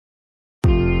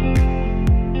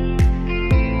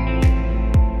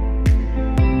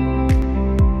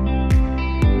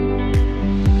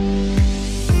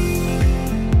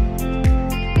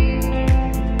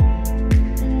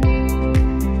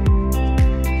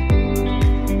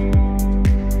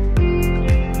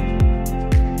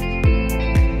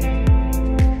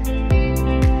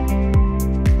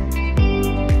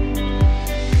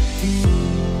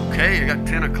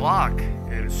10 o'clock,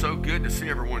 and it's so good to see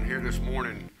everyone here this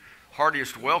morning.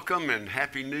 Heartiest welcome and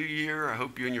Happy New Year. I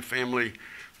hope you and your family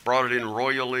brought it in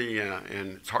royally,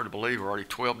 and it's hard to believe we're already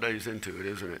 12 days into it,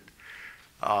 isn't it?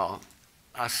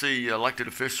 I see elected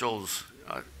officials,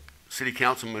 City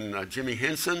Councilman Jimmy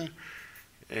Henson,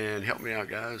 and help me out,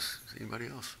 guys. Is anybody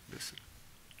else missing?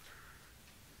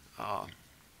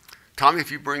 Tommy,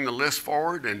 if you bring the list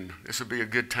forward, and this would be a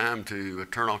good time to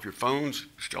turn off your phones,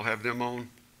 still have them on.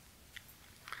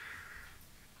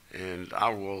 And I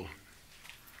will,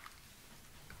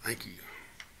 thank you.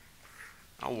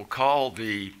 I will call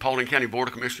the Paulding County Board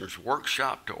of Commissioners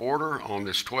workshop to order on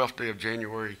this 12th day of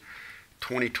January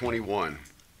 2021.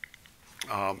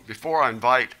 Before I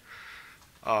invite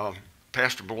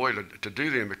Pastor Boyd to do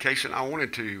the invocation, I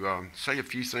wanted to say a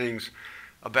few things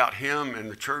about him and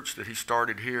the church that he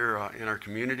started here in our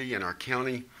community, in our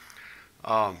county.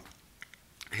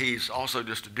 He's also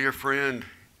just a dear friend,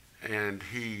 and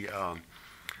he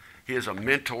is a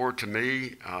mentor to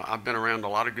me. I've been around a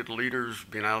lot of good leaders,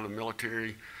 being out of the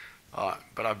military,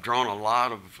 but I've drawn a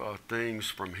lot of things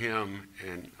from him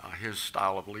and his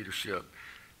style of leadership,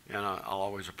 and I'll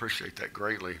always appreciate that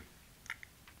greatly.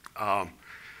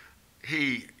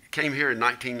 He came here in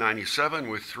 1997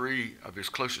 with three of his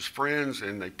closest friends,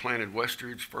 and they planted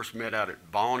Westridge. First met out at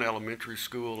Vaughn Elementary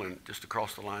School and just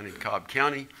across the line in Cobb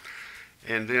County,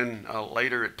 and then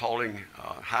later at Paulding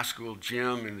High School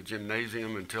gym in the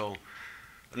gymnasium until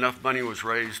enough money was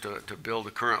raised to build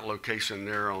the current location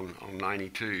there on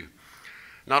 92.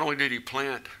 Not only did he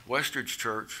plant Westridge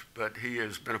Church, but he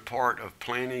has been a part of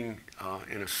planning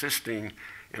and assisting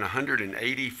in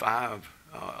 185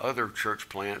 other church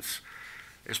plants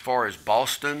as far as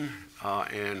Boston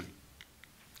and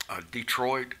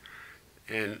Detroit,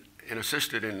 and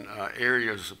assisted in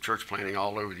areas of church planting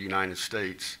all over the United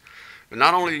States. But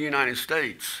not only the United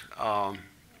States,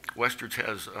 Westridge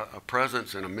has a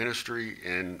presence and a ministry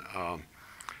in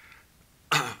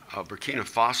Burkina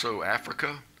Faso,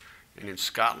 Africa, and in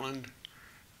Scotland,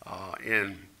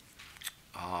 in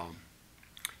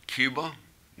Cuba,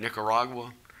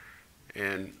 Nicaragua,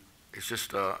 and it's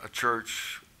just a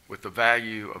church with the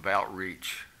value of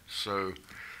outreach. So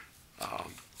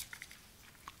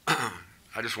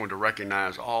I just wanted to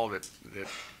recognize all that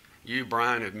you,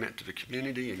 Brian, have meant to the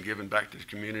community and given back to the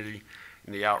community,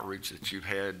 and the outreach that you've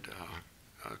had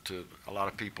to a lot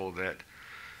of people that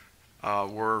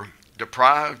were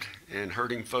deprived and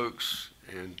hurting folks,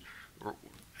 and were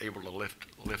able to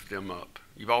lift them up.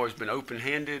 You've always been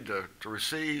open-handed to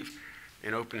receive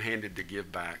and open-handed to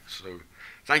give back. So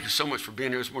thank you so much for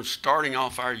being here. We're starting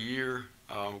off our year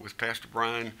with Pastor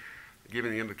Brian.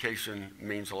 Giving the invocation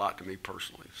means a lot to me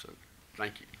personally, so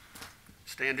thank you.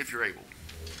 Stand if you're able.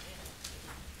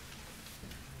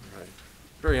 All right.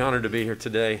 Very honored to be here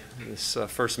today, this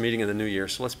first meeting of the new year.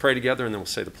 So let's pray together and then we'll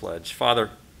say the pledge. Father,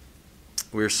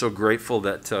 we are so grateful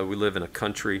that we live in a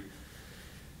country,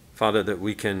 Father, that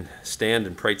we can stand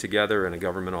and pray together in a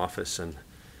government office, and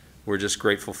we're just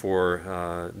grateful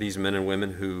for these men and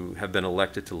women who have been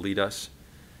elected to lead us.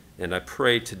 And I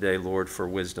pray today, Lord, for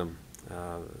wisdom.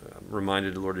 I'm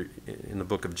reminded, Lord, in the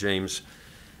book of James,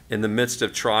 in the midst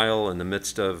of trial, in the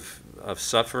midst of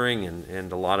suffering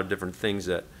and a lot of different things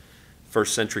that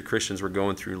first century Christians were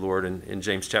going through, Lord, in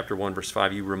James chapter 1, verse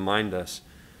 5, you remind us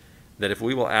that if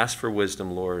we will ask for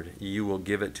wisdom, Lord, you will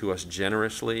give it to us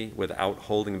generously without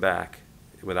holding back,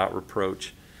 without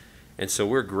reproach. And so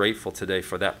we're grateful today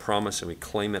for that promise, and we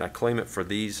claim it. I claim it for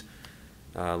these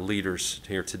leaders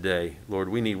here today. Lord,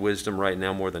 we need wisdom right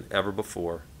now more than ever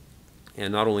before.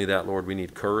 And not only that, Lord, we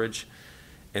need courage,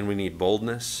 and we need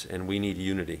boldness, and we need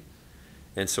unity.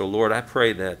 And so, Lord, I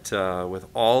pray that with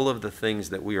all of the things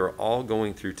that we are all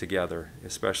going through together,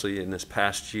 especially in this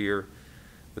past year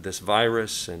with this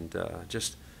virus and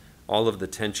just all of the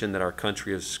tension that our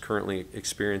country is currently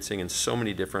experiencing in so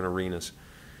many different arenas,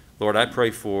 Lord, I pray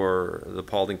for the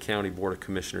Paulding County Board of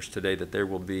Commissioners today that there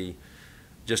will be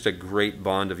just a great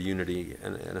bond of unity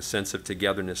and a sense of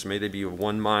togetherness. May they be of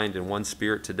one mind and one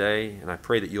spirit today, and I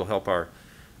pray that you'll help our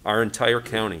entire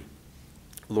county,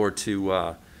 Lord,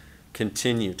 to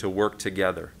continue to work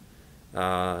together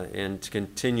and to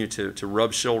continue to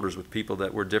rub shoulders with people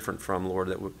that we're different from, Lord,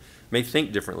 that may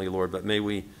think differently, Lord, but may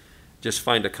we just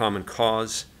find a common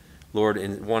cause, Lord,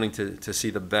 in wanting to see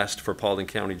the best for Paulding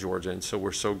County, Georgia. And so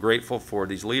we're so grateful for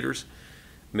these leaders.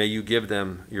 May you give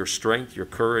them your strength, your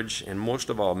courage, and most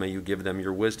of all, may you give them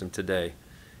your wisdom today.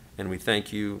 And we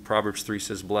thank you. Proverbs 3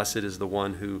 says, blessed is the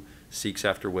one who seeks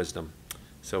after wisdom.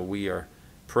 So we are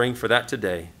praying for that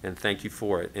today, and thank you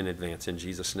for it in advance. In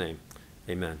Jesus' name,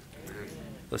 amen.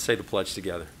 Let's say the pledge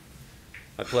together.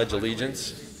 I pledge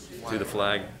allegiance to the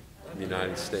flag of the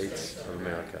United States of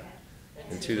America,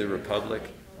 and to the republic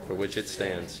for which it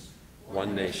stands,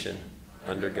 one nation,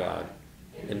 under God,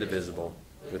 indivisible,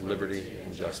 with liberty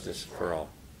and justice for all.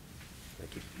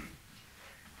 Thank you.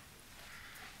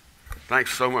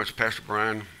 Thanks so much, Pastor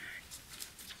Brian.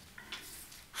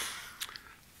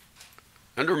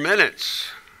 Under minutes,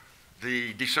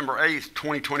 the December 8th,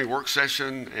 2020 work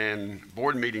session and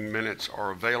board meeting minutes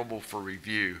are available for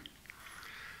review.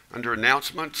 Under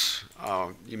announcements,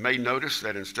 you may notice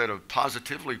that instead of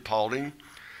positively Paulding,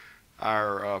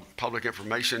 our public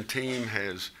information team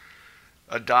has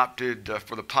adopted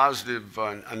for the positive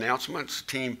announcements,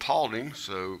 Team Paulding.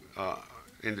 So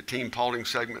in the Team Paulding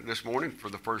segment this morning, for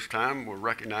the first time, we'll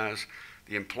recognize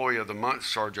the Employee of the Month,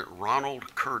 Sergeant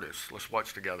Ronald Curtis. Let's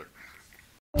watch together.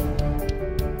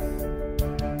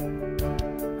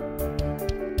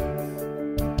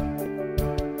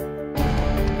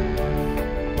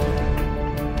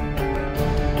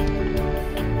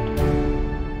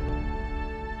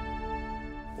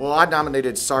 Well, I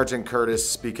nominated Sergeant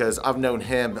Curtis because I've known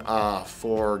him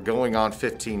for going on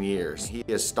 15 years. He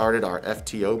has started our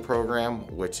FTO program,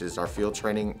 which is our field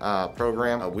training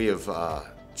program. We have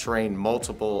trained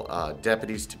multiple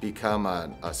deputies to become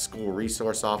a school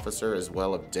resource officer as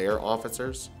well as DARE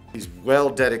officers. He's well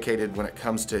dedicated when it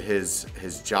comes to his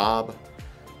job.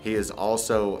 He is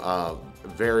also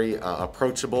very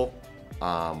approachable.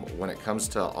 When it comes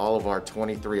to all of our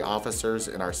 23 officers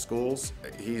in our schools,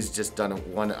 he's just done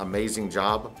one amazing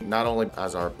job, not only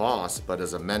as our boss, but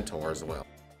as a mentor as well.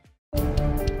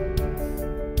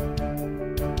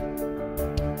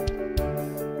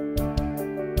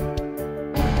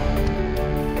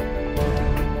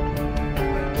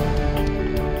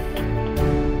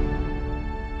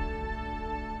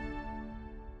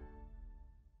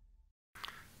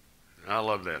 I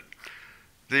love that.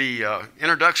 The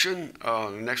introduction,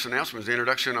 next announcement is the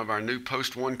introduction of our new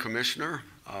Post 1 Commissioner,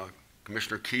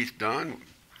 Commissioner Keith Dunn.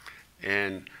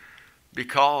 And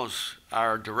because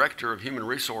our Director of Human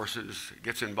Resources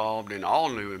gets involved in all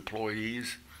new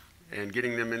employees and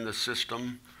getting them in the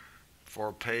system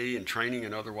for pay and training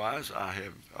and otherwise, I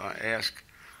have asked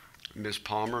Ms.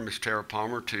 Tara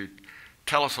Palmer, to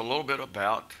tell us a little bit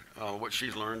about what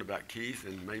she's learned about Keith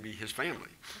and maybe his family.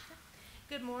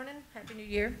 Good morning. Happy New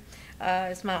Year.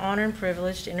 It's my honor and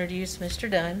privilege to introduce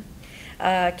Mr. Dunn.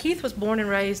 Keith was born and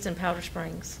raised in Powder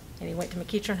Springs, and he went to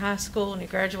McEachern High School, and he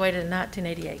graduated in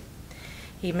 1988.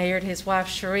 He married his wife,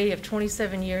 Cherie, of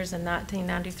 27 years in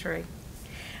 1993.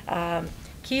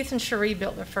 Keith and Cherie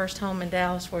built their first home in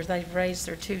Dallas, where they've raised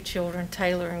their two children,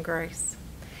 Taylor and Grace.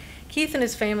 Keith and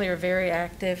his family are very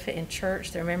active in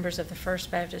church. They're members of the First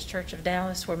Baptist Church of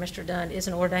Dallas, where Mr. Dunn is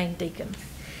an ordained deacon.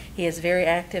 He is very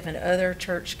active in other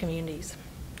church communities.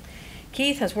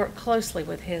 Keith has worked closely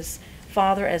with his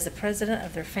father as the president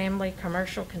of their family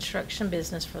commercial construction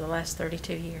business for the last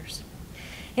 32 years.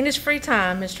 In his free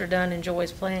time, Mr. Dunn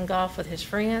enjoys playing golf with his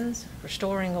friends,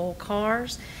 restoring old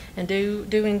cars, and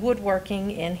doing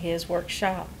woodworking in his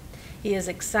workshop. He is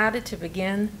excited to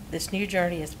begin this new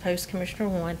journey as Post Commissioner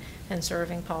 1 and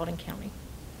serving Paulding County.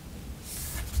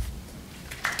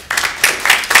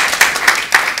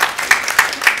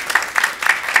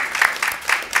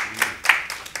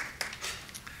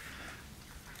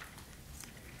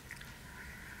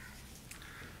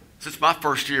 Since my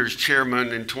first year as chairman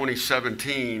in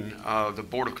 2017, the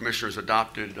Board of Commissioners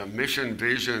adopted a mission,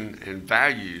 vision, and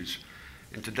values.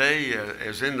 And today,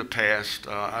 as in the past,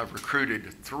 I've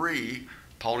recruited 3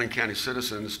 Paulding County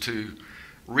citizens to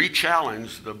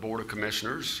re-challenge the Board of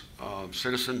Commissioners,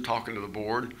 citizen talking to the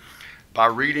board, by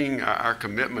reading our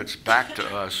commitments back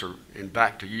to us and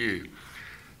back to you.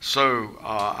 So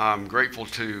I'm grateful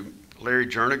to Larry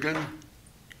Jernigan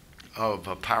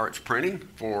of Pirates Printing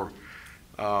for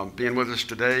being with us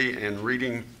today and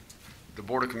reading the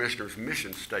Board of Commissioners'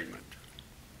 mission statement.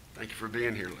 Thank you for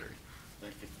being here, Larry.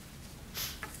 Thank you.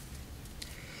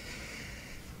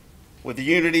 With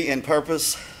unity and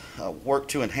purpose, work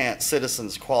to enhance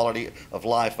citizens' quality of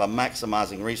life by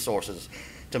maximizing resources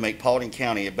to make Paulding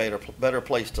County a better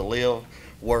place to live,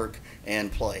 work,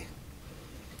 and play.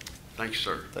 Thank you,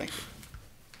 sir. Thank you.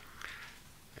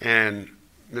 And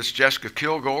Ms. Jessica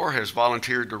Kilgore has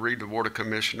volunteered to read the Board of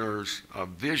Commissioners'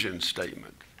 vision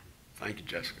statement. Thank you,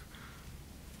 Jessica.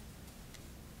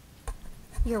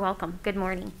 You're welcome. Good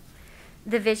morning.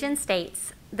 The vision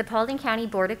states, the Paulding County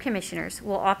Board of Commissioners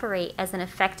will operate as an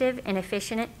effective and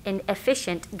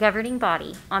efficient governing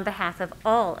body on behalf of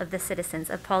all of the citizens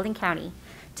of Paulding County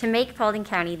to make Paulding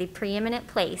County the preeminent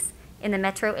place in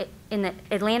the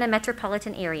Atlanta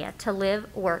metropolitan area to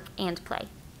live, work, and play.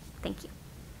 Thank you.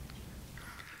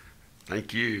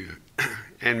 Thank you.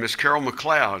 And Ms. Carol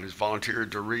McLeod has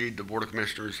volunteered to read the Board of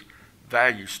Commissioners'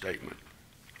 value statement.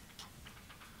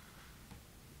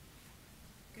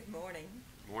 Good morning.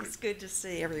 Morning. It's good to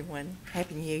see everyone.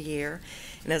 Happy New Year.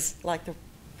 And as like the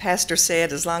pastor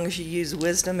said, as long as you use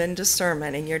wisdom and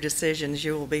discernment in your decisions,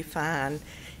 you will be fine.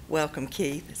 Welcome,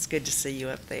 Keith. It's good to see you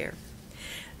up there.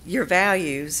 Your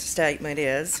values statement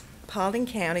is, Paulding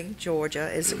County, Georgia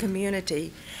is a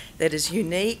community that is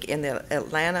unique in the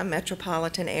Atlanta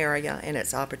metropolitan area in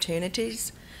its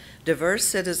opportunities, diverse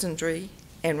citizenry,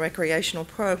 and recreational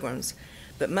programs,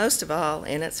 but most of all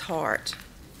in its heart.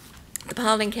 The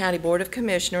Paulding County Board of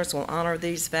Commissioners will honor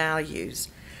these values: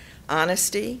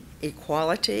 honesty,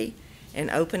 equality,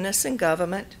 and openness in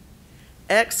government,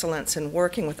 excellence in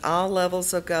working with all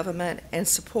levels of government and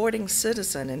supporting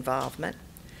citizen involvement,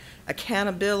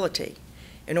 accountability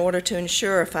in order to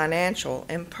ensure financial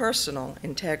and personal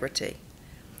integrity,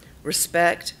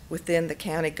 respect within the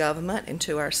county government and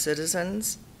to our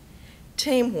citizens,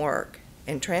 teamwork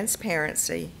and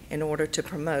transparency in order to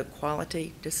promote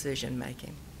quality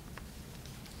decision-making.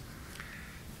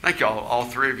 Thank you all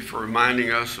three of you for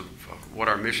reminding us of what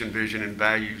our mission, vision, and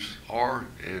values are,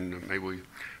 and may we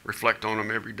reflect on them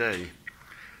every day.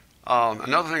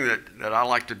 Another thing that I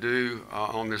like to do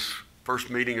on this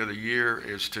first meeting of the year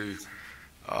is to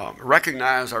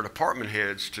recognize our department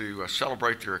heads, to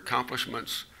celebrate their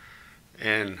accomplishments.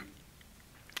 And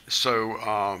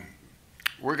so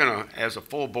we're going to, as a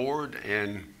full board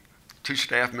and 2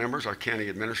 staff members, our county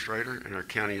administrator and our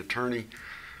county attorney,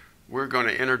 we're going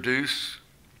to introduce,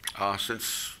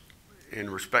 since in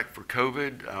respect for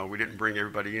COVID, we didn't bring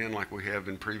everybody in like we have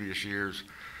in previous years,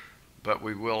 but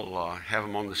we will have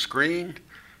them on the screen,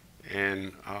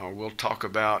 and we'll talk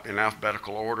about, in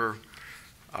alphabetical order,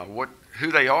 who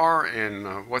they are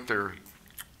and what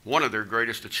one of their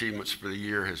greatest achievements for the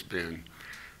year has been.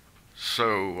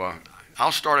 So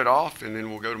I'll start it off, and then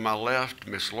we'll go to my left,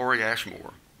 Miss Lori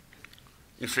Ashmore.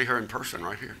 You can see her in person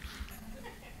right here.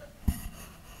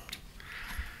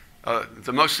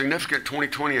 The most significant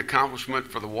 2020 accomplishment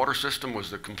for the water system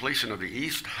was the completion of the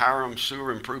East Hiram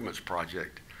Sewer Improvements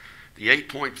Project. The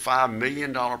 $8.5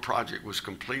 million project was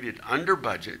completed under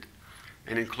budget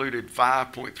and included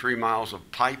 5.3 miles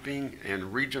of piping and a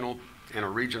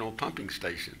regional pumping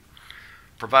station,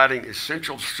 providing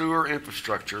essential sewer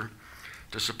infrastructure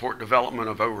to support development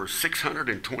of over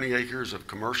 620 acres of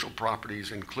commercial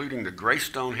properties, including the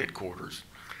Greystone headquarters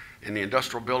and the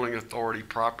Industrial Building Authority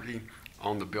property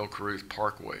on the Bill Caruth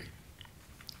Parkway.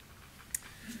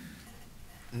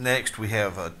 Next, we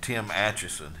have Tim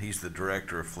Atchison. He's the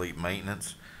Director of Fleet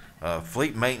Maintenance.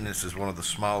 Fleet Maintenance is one of the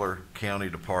smaller county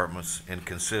departments and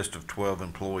consists of 12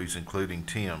 employees, including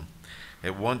Tim.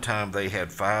 At one time, they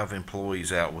had 5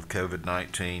 employees out with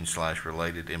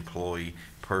COVID-19/related employee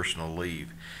personal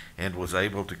leave, and was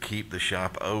able to keep the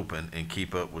shop open and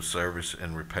keep up with service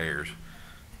and repairs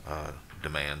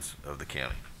demands of the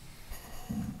county.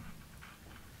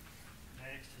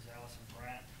 Next is Allison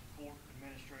Bryant, Court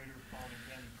Administrator of Paulding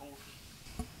County Court.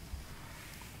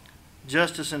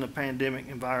 Justice in a pandemic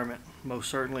environment most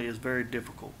certainly is very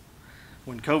difficult.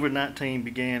 When COVID-19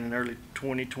 began in early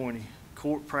 2020,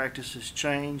 court practices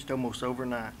changed almost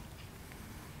overnight.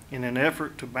 In an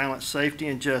effort to balance safety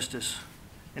and justice,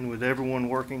 and with everyone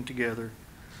working together,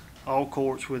 all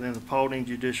courts within the Paulding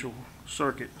Judicial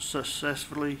Circuit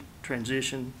successfully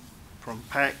transitioned from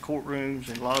packed courtrooms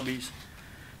and lobbies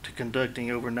to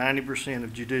conducting over 90%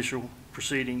 of judicial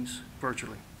proceedings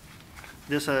virtually.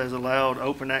 This has allowed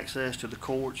open access to the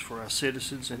courts for our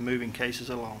citizens and moving cases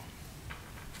along.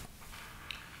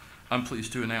 I'm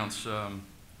pleased to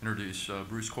introduce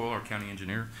Bruce Coyle, our county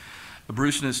engineer.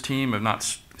 Bruce and his team have not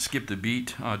skipped a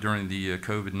beat during the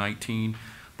COVID-19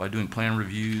 by doing plan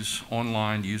reviews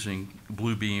online using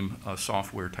Bluebeam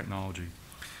software technology.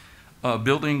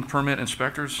 Building permit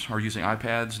inspectors are using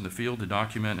iPads in the field to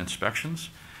document inspections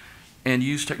and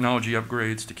use technology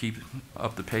upgrades to keep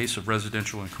up the pace of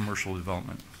residential and commercial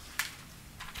development.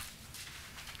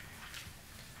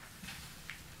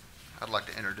 I'd like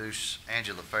to introduce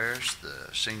Angela Ferris, the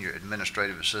Senior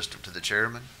Administrative Assistant to the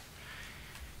Chairman.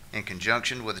 In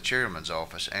conjunction with the Chairman's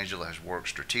office, Angela has worked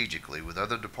strategically with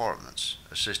other departments,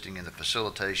 assisting in the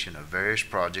facilitation of various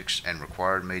projects and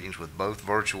required meetings with both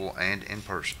virtual and in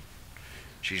person.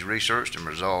 She's researched and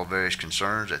resolved various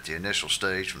concerns at the initial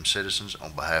stage from citizens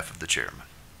on behalf of the Chairman.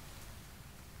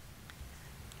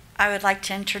 I would like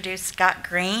to introduce Scott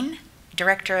Green,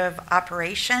 Director of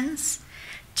Operations,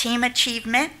 Team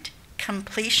Achievement,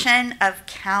 completion of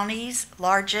county's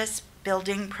largest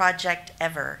building project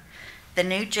ever, the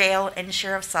new jail and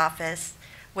sheriff's office,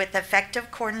 with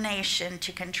effective coordination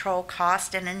to control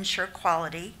cost and ensure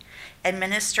quality,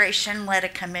 Administration led a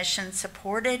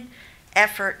commission-supported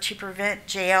effort to prevent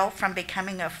jail from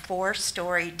becoming a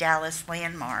 4-story Dallas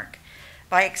landmark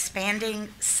by expanding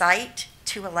site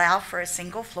to allow for a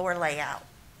single-floor layout.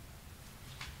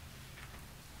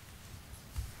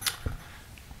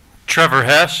 Trevor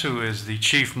Hess, who is the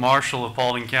Chief Marshal of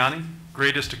Paulding County,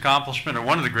 greatest accomplishment, or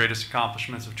one of the greatest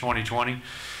accomplishments of 2020,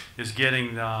 is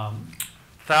getting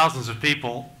thousands of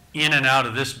people in and out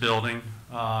of this building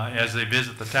as they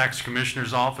visit the tax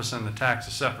commissioner's office and the tax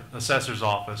assessor's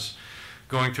office,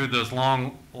 going through those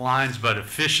long lines but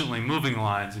efficiently moving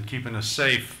lines and keeping us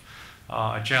safe,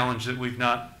 a challenge that we've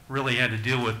not really had to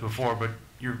deal with before, but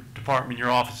your department, your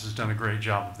office has done a great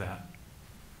job of that.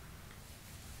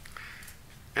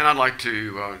 And I'd like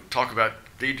to talk about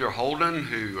Deidre Holden,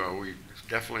 who we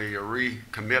definitely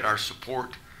recommit our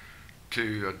support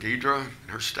to Deidre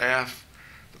and her staff.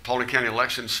 The Paulding County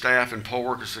election staff and poll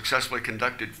workers successfully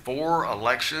conducted 4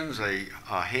 elections, a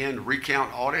hand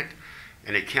recount audit,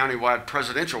 and a countywide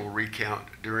presidential recount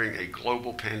during a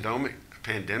global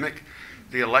pandemic.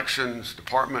 The elections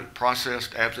department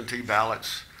processed absentee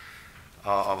ballots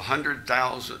of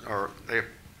 100,000, or they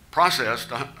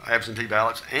processed absentee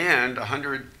ballots and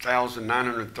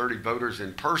 100,930 voters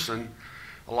in person,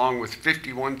 along with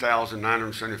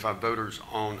 51,975 voters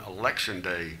on election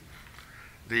day.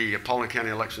 The Paulding County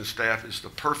election staff is the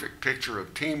perfect picture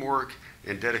of teamwork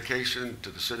and dedication to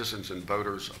the citizens and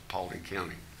voters of Paulding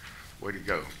County. Way to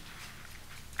go.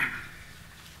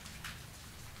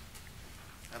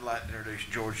 I'd like to introduce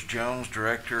George Jones,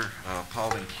 Director of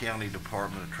Paulding County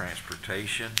Department of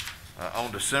Transportation.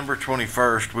 On December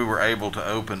 21st, we were able to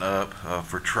open up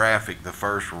for traffic the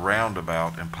first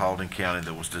roundabout in Paulding County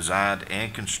that was designed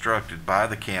and constructed by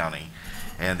the county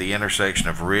and the intersection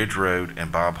of Ridge Road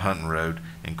and Bob Hunton Road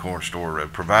and Corn Store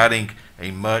Road, providing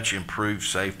a much improved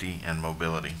safety and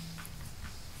mobility.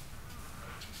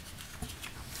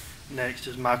 Next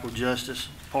is Michael Justice,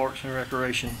 Parks and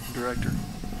Recreation Director.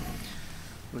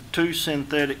 With 2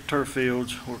 synthetic turf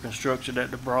fields were constructed at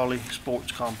the Brawley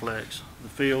Sports Complex. The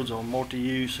fields are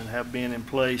multi-use and have been in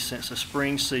place since the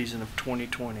spring season of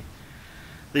 2020.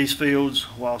 These fields,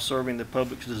 while serving the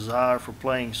public's desire for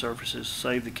playing surfaces,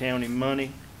 save the county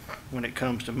money when it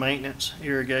comes to maintenance,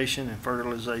 irrigation, and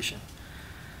fertilization,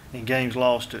 and games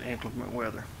lost to inclement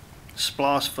weather.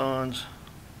 SPLOST funds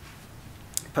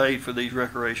paid for these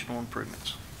recreational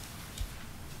improvements.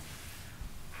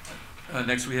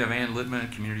 Next, we have Ann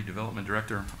Littman, Community Development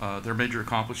Director. Their major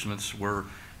accomplishments were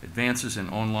advances in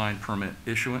online permit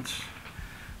issuance.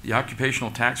 The occupational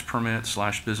tax permit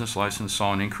 / business license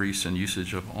saw an increase in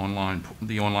usage of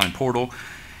the online portal,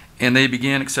 and they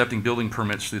began accepting building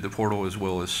permits through the portal as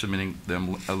well as submitting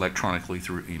them electronically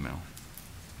through email.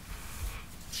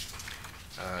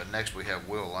 Next, we have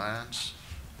Will Lyons,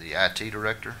 the IT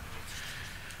Director.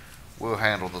 We'll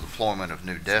handle the deployment of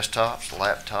new desktops,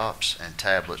 laptops, and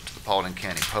tablets to the Paulding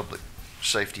County Public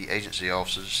Safety Agency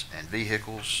offices and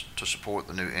vehicles to support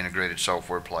the new integrated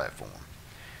software platform.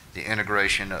 The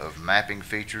integration of mapping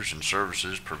features and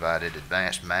services provided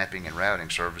advanced mapping and routing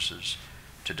services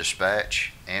to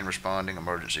dispatch and responding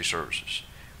emergency services,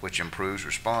 which improves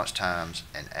response times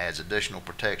and adds additional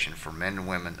protection for men and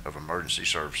women of emergency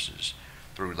services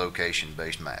through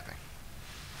location-based mapping.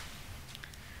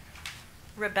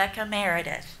 Rebecca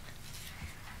Meredith.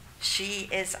 She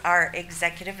is our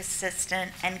Executive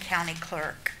Assistant and County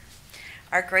Clerk.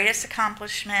 Our greatest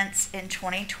accomplishments in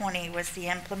 2020 was the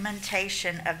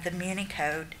implementation of the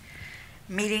MuniCode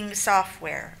meeting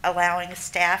software, allowing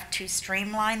staff to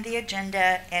streamline the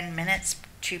agenda and minutes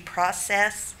to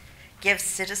process, give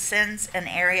citizens an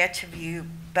area to view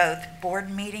both board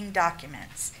meeting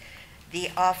documents. The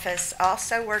office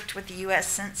also worked with the U.S.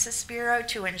 Census Bureau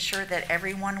to ensure that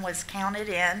everyone was counted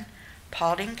in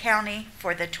Paulding County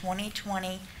for the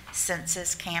 2020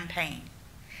 census campaign.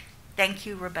 Thank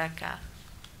you, Rebecca.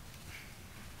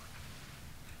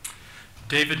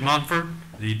 David Munford,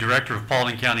 the Director of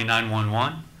Paulding County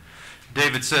 911.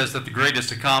 David says that the greatest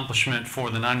accomplishment for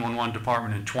the 911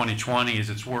 department in 2020 is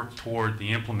its work toward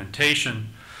the implementation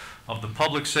of the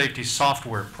public safety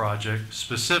software project,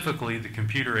 specifically the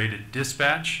computer-aided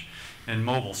dispatch and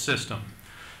mobile system.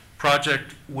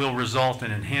 Project will result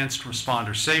in enhanced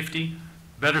responder safety,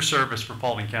 better service for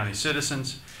Paulding County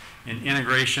citizens, and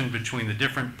integration between the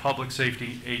different public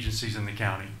safety agencies in the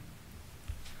county.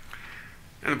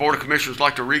 And the Board of Commissioners would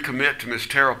like to recommit to Ms.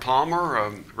 Tara Palmer,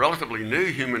 a relatively new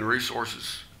Human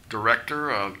Resources Director.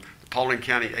 The Paulding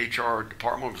County HR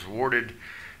Department was awarded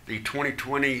the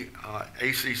 2020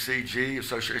 ACCG,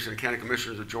 Association of County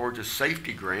Commissioners of Georgia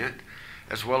Safety Grant,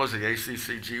 as well as the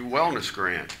ACCG Wellness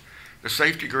Grant. The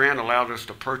safety grant allowed us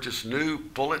to purchase new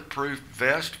bulletproof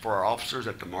vests for our officers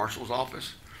at the marshal's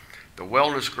office. The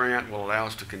wellness grant will allow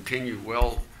us to continue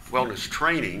wellness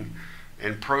training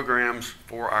and programs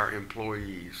for our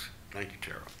employees. Thank you,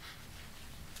 Tara.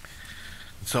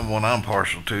 Someone I'm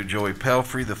partial to, Joey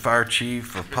Pelfrey, the Fire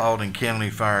Chief of Paulding County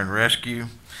Fire and Rescue.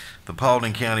 The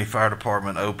Paulding County Fire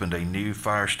Department opened a new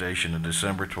fire station in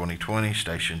December 2020,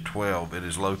 Station 12. It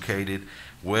is located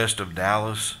west of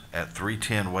Dallas at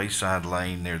 310 Wayside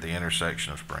Lane near the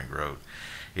intersection of Spring Road.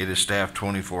 It is staffed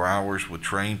 24 hours with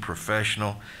trained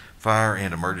professional fire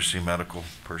and emergency medical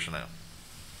personnel.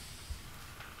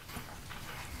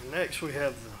 Next, we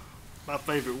have my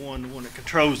favorite one, the one that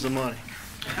controls the money.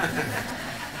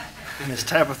 Ms.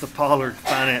 Tabitha Pollard,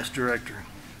 Finance Director.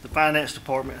 The Finance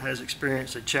Department has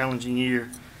experienced a challenging year,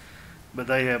 but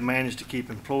they have managed to keep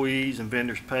employees and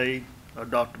vendors paid,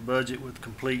 adopt a budget with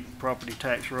complete property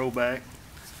tax rollback.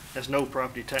 That's no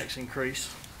property tax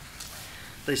increase.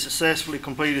 They successfully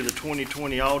completed the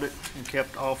 2020 audit and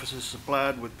kept offices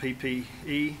supplied with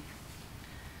PPE.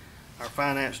 Our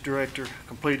Finance Director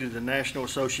completed the National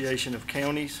Association of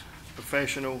Counties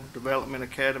Professional Development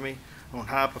Academy on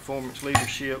High Performance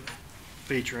Leadership,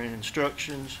 featuring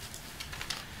instructions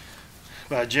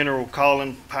by General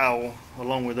Colin Powell,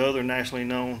 along with other nationally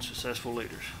known successful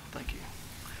leaders. Thank you.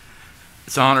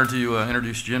 It's an honor to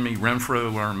introduce Jimmy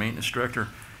Renfro, our maintenance director.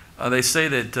 They say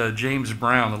that James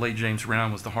Brown, the late James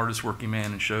Brown, was the hardest working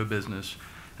man in show business.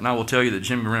 And I will tell you that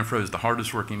Jimmy Renfro is the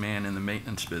hardest working man in the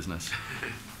maintenance business.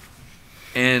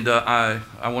 And I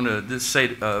want to just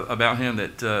say about him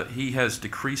that he has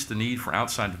decreased the need for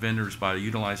outside vendors by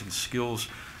utilizing skills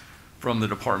from the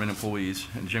department employees.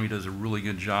 And Jimmy does a really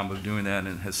good job of doing that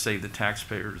and has saved the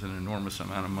taxpayers an enormous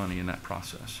amount of money in that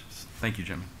process. Thank you,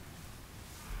 Jimmy.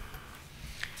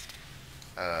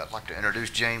 I'd like to introduce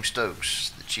James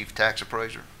Stokes, the Chief Tax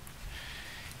Appraiser.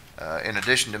 In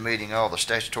addition to meeting all the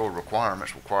statutory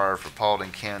requirements required for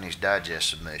Paulding County's digest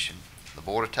submission, the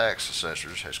Board of Tax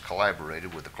Assessors has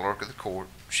collaborated with the Clerk of the Court,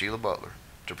 Sheila Butler,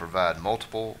 to provide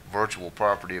multiple virtual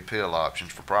property appeal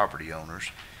options for property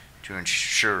owners to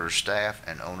ensure staff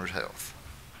and owners' health.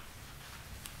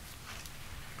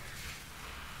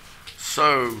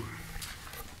 So,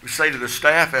 we say to the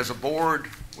staff, as a board,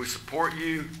 we support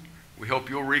you. We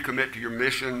hope you'll recommit to your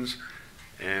missions,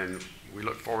 and we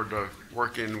look forward to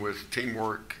working with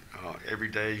teamwork every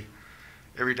day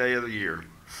of the year.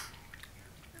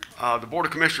 The Board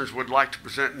of Commissioners would like to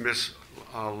present Ms.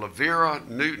 Lavera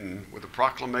Newton with a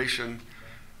proclamation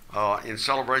in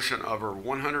celebration of her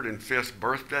 105th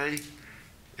birthday,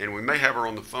 and we may have her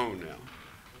on the phone now.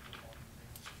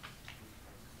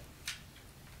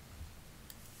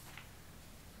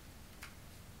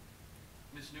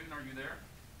 Ms. Newton, are you there?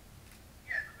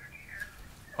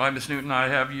 All right, Ms. Newton, I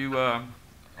have you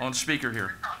on speaker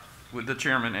here with the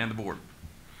chairman and the board.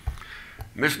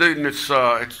 Ms. Newton, it's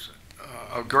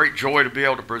a great joy to be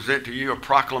able to present to you a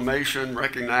proclamation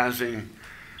recognizing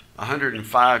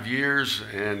 105 years,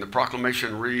 and the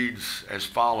proclamation reads as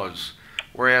follows.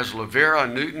 Whereas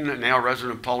Lavera Newton, now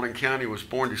resident of Paulding County, was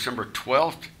born December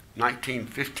 12th,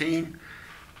 1915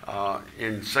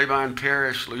 in Sabine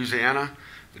Parish, Louisiana,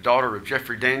 the daughter of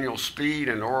Jeffrey Daniel Speed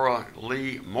and Aura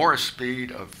Lee Morris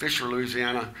Speed of Fisher,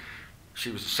 Louisiana. She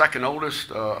was the second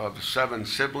oldest of 7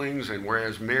 siblings, and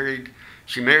whereas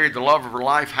she married the love of her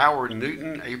life, Howard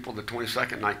Newton, April the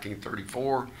 22nd,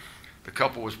 1934. The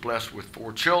couple was blessed with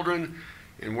 4 children,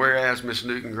 and whereas Miss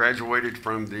Newton graduated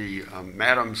from the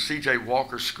Madam C.J.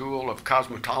 Walker School of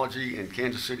Cosmetology in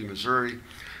Kansas City, Missouri,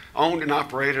 owned and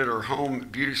operated her home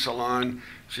beauty salon.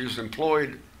 She was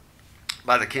employed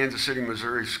by the Kansas City,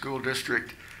 Missouri School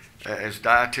District as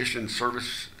dietitian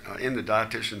service in the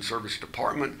dietitian service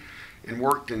department and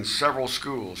worked in several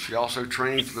schools. She also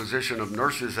trained for the position of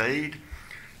nurse's aide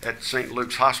at St.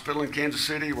 Luke's Hospital in Kansas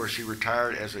City, where she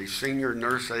retired as a senior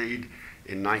nurse aide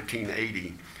in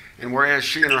 1980. And whereas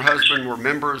she and her husband were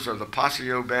members of the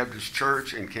Paseo Baptist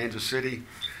Church in Kansas City,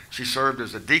 she served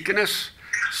as a deaconess,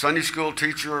 Sunday school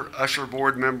teacher, usher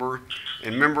board member,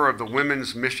 and member of the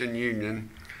Women's Mission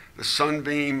Union, the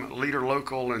Sunbeam Leader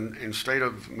Local and State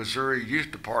of Missouri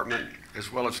Youth Department,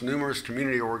 as well as numerous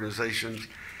community organizations.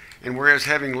 And whereas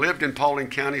having lived in Paulding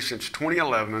County since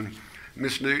 2011,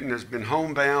 Ms. Newton has been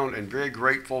homebound and very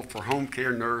grateful for home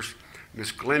care nurse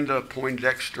Ms. Glenda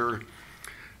Poindexter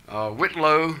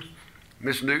Whitlow.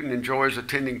 Ms. Newton enjoys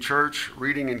attending church,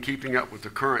 reading, and keeping up with the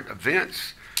current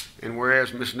events. And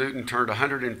whereas Ms. Newton turned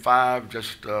 105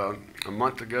 just a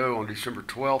month ago on December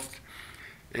 12th,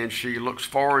 and she looks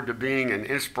forward to being an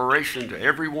inspiration to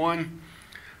everyone.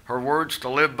 Her words to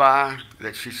live by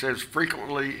that she says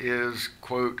frequently is,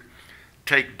 quote,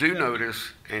 take due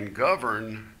notice and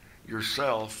govern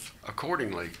yourself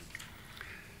accordingly.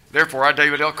 Therefore, I,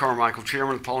 David L. Carmichael,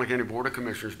 Chairman of the Paulding County Board of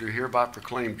Commissioners, do hereby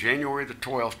proclaim January the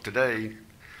 12th, today,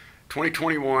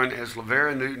 2021, as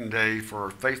Lavera Newton Day for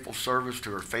her faithful service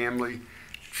to her family,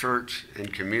 church,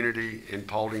 and community in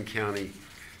Paulding County.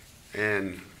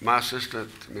 And my assistant,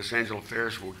 Miss Angela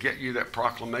Ferris, will get you that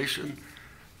proclamation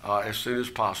as soon as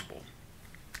possible.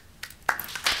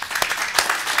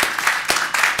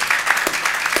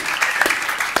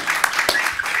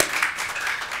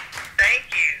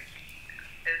 Thank you.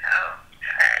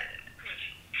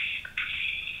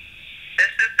 This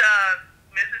is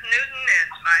Mrs. Newton and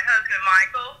my husband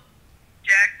Michael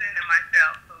Jackson and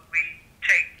myself, who we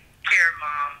take care of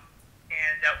Mom,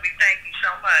 and we thank you so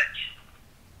much.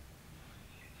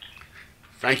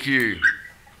 Thank you.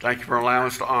 Thank you for allowing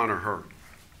us to honor her.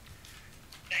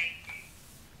 Thank you.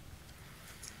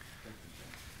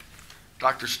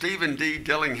 Dr. Stephen D.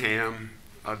 Dillingham,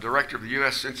 Director of the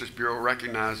U.S. Census Bureau,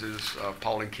 recognizes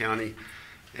Paulding County,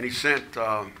 and he sent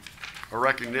a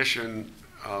recognition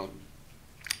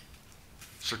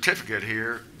certificate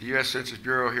here. The U.S. Census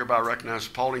Bureau hereby recognizes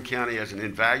Paulding County as an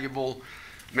invaluable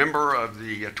member of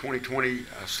the 2020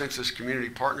 Census Community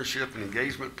Partnership and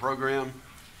Engagement Program.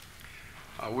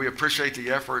 We appreciate the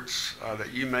efforts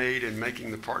that you made in making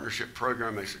the partnership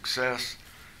program a success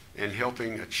and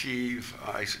helping achieve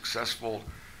a successful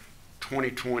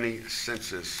 2020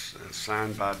 census,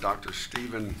 signed by Dr.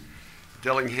 Stephen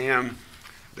Dillingham.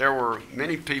 There were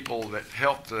many people that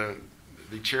helped the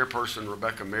chairperson,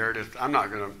 Rebecca Meredith. I'm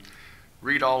not going to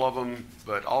read all of them,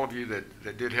 but all of you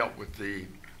that did help with the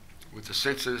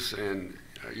census, and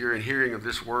you're in hearing of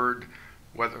this word,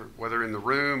 whether in the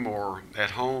room or at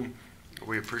home.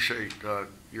 We appreciate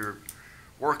your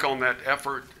work on that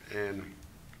effort, and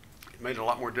it made it a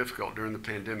lot more difficult during the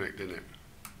pandemic, didn't it?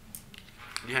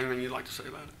 Do you have anything you'd like to say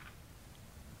about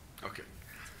it? Okay.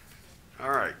 All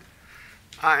right.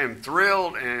 I am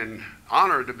thrilled and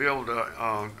honored to be able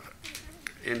to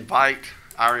invite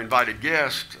our invited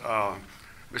guest,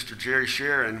 Mr. Jerry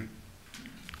Sharon,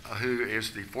 who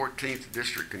is the 14th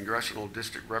District Congressional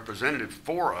District Representative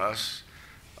for us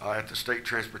at the State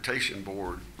Transportation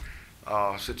Board.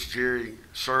 Since Jerry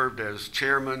served as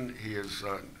chairman, he has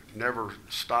never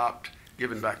stopped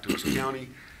giving back to his county,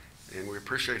 and we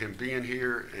appreciate him being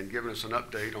here and giving us an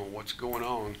update on what's going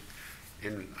on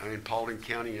in Paulding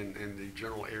County and the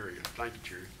general area. Thank you,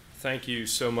 Jerry. Thank you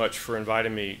so much for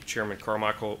inviting me, Chairman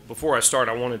Carmichael. Before I start,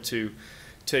 I wanted to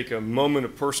take a moment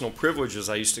of personal privilege, as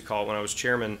I used to call it when I was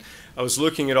chairman. I was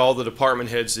looking at all the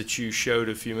department heads that you showed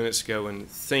a few minutes ago, and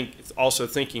also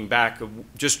thinking back of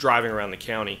just driving around the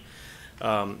county.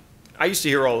 I used to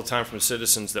hear all the time from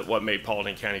citizens that what made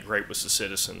Paulding County great was the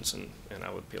citizens, and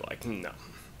I would be like, no.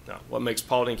 What makes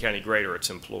Paulding County great are its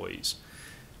employees.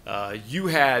 You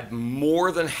had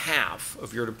more than half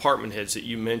of your department heads that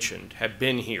you mentioned have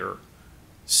been here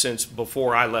since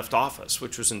before I left office,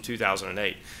 which was in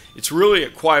 2008. It's really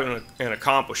quite an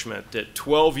accomplishment that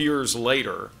 12 years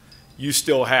later, you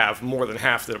still have more than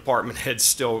half the department heads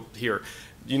still here.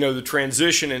 You know, the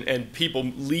transition and people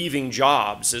leaving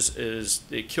jobs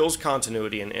it kills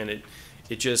continuity, and it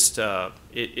just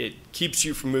keeps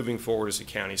you from moving forward as a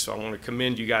county. So I want to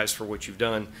commend you guys for what you've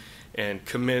done, and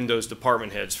commend those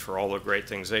department heads for all the great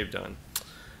things they've done.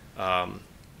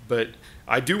 But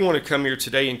I do want to come here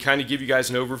today and kind of give you guys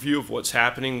an overview of what's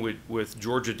happening with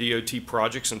Georgia DOT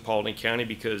projects in Paulding County,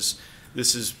 because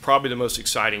this is probably the most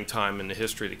exciting time in the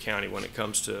history of the county when it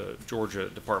comes to Georgia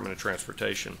Department of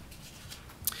Transportation.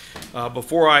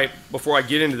 Before I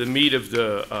get into the meat of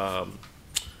the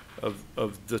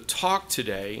talk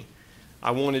today,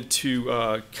 I wanted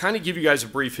to kind of give you guys a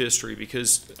brief history,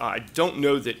 because I don't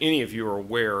know that any of you are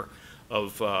aware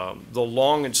of the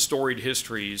long and storied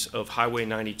histories of Highway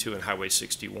 92 and Highway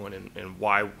 61 and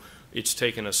why it's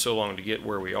taken us so long to get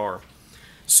where we are.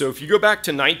 So if you go back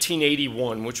to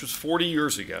 1981, which was 40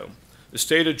 years ago, the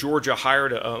state of Georgia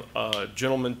hired a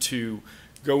gentleman to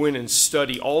go in and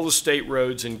study all the state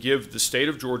roads and give the state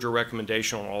of Georgia a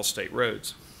recommendation on all state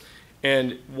roads.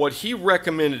 And what he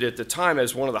recommended at the time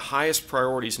as one of the highest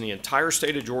priorities in the entire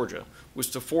state of Georgia was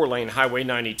to 4-lane Highway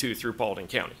 92 through Paulding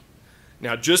County.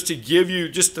 Now, just to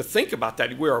think about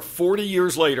that, we are 40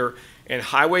 years later and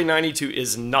Highway 92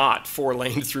 is not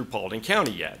 4-lane through Paulding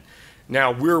County yet.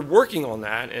 Now, we're working on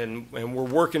that, and we're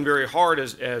working very hard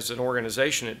as an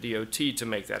organization at DOT to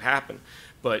make that happen.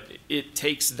 But it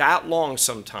takes that long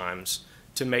sometimes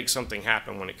to make something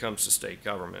happen when it comes to state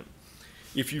government.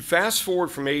 If you fast forward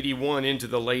from 81 into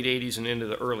the late 80s and into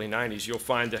the early 90s, you'll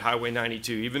find that Highway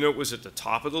 92, even though it was at the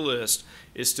top of the list,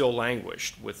 is still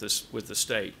languished with the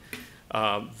state.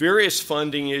 various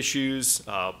funding issues,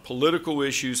 political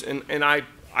issues, and I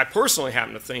personally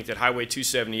happen to think that Highway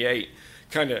 278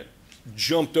 kind of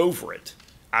jumped over it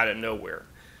out of nowhere.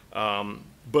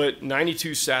 But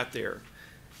 92 sat there.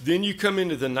 Then you come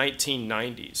into the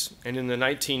 1990s, and in the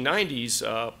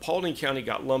 1990s, Paulding County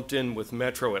got lumped in with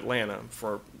Metro Atlanta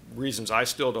for reasons I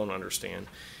still don't understand,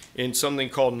 in something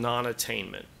called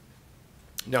non-attainment.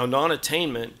 Now,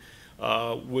 non-attainment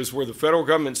was where the federal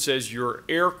government says your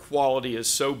air quality is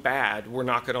so bad, we're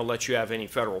not going to let you have any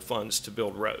federal funds to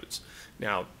build roads.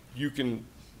 Now,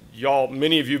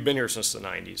 many of you have been here since the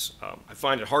 90s. I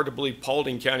find it hard to believe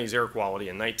Paulding County's air quality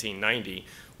in 1990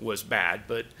 was bad,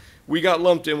 but we got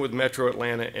lumped in with Metro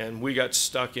Atlanta, and we got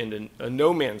stuck into a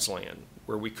no man's land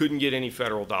where we couldn't get any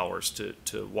federal dollars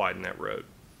to widen that road.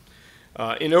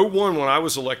 In '01, when I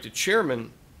was elected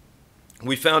chairman,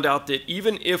 we found out that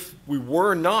even if we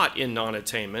were not in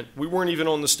non-attainment, we weren't even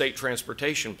on the state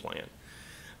transportation plan.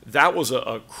 That was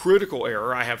a critical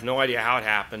error. I have no idea how it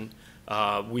happened.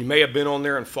 We may have been on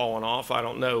there and fallen off, I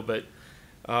don't know, but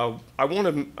I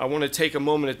want to take a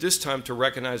moment at this time to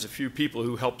recognize a few people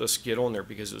who helped us get on there,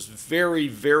 because it was very,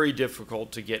 very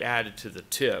difficult to get added to the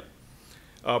tip.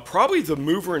 Probably the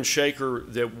mover and shaker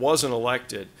that wasn't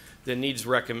elected that needs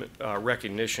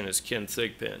recognition is Ken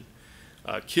Thigpen.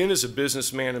 Ken is a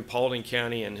businessman in Paulding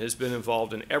County and has been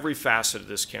involved in every facet of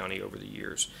this county over the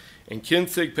years. And Ken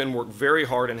Thigpen worked very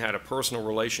hard and had a personal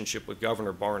relationship with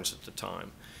Governor Barnes at the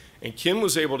time. And Ken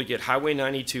was able to get Highway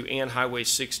 92 and Highway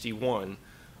 61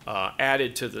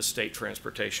 added to the state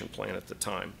transportation plan at the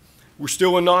time. We're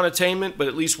still in non-attainment, but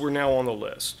at least we're now on the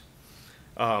list.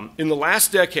 In the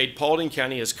last decade, Paulding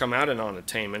County has come out of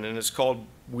non-attainment, and it's called,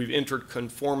 we've entered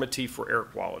conformity for air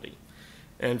quality.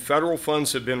 And federal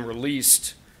funds have been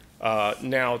released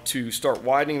now to start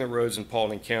widening the roads in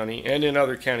Paulding County and in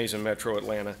other counties in Metro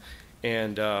Atlanta.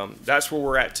 And that's where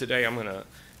we're at today. I'm going to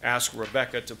ask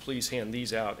Rebecca to please hand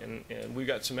these out, and we've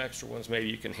got some extra ones. Maybe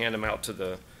you can hand them out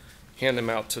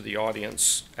to the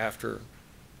audience after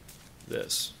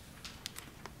this.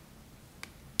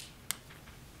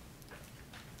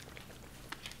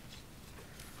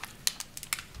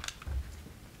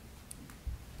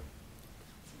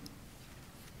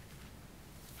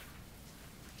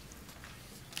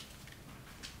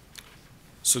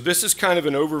 So this is kind of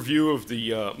an overview of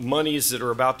the monies that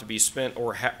are about to be spent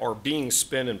or are being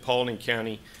spent in Paulding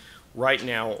County right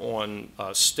now on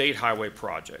state highway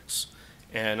projects.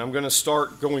 And I'm going to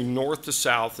start going north to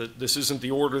south. This isn't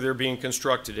the order they're being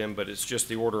constructed in, but it's just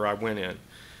the order I went in.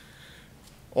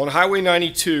 On Highway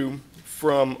 92,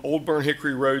 from Old Burn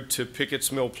Hickory Road to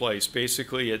Pickett's Mill Place,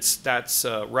 basically that's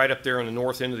right up there on the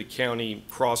north end of the county,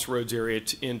 crossroads area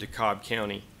into Cobb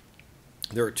County.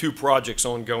 There are two projects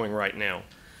ongoing right now.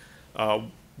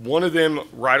 One of them,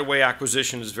 right-of-way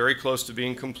acquisition, is very close to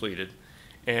being completed,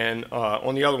 and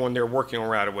on the other one, they're working on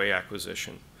right-of-way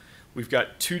acquisition. We've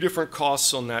got two different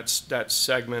costs on that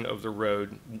segment of the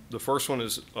road. The first one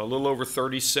is a little over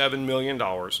 $37 million,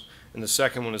 and the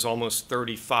second one is almost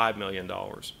 $35 million.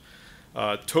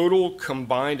 Total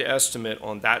combined estimate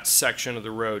on that section of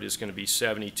the road is going to be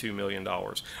 $72 million.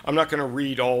 I'm not going to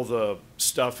read all the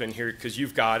stuff in here because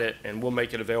you've got it, and we'll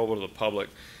make it available to the public.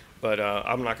 But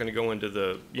I'm not going to go into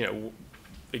the,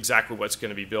 exactly what's going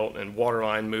to be built and water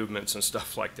line movements and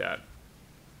stuff like that.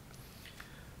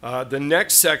 The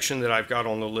next section that I've got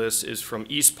on the list is from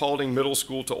East Paulding Middle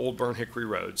School to Old Burn Hickory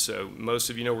Road. So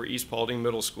most of you know where East Paulding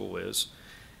Middle School is.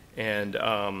 And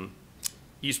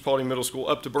East Paulding Middle School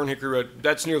up to Burn Hickory Road,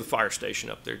 that's near the fire station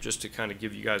up there, just to kind of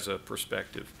give you guys a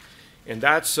perspective. And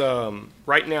that's,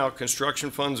 right now,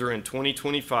 construction funds are in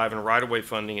 2025, and right-of-way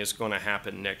funding is going to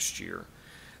happen next year.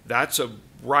 That's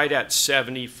right at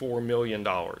 $74 million.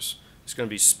 It's going to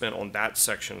be spent on that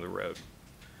section of the road.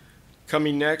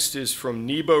 Coming next is from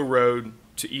Nebo Road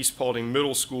to East Paulding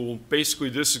Middle School. Basically,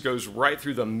 this goes right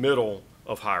through the middle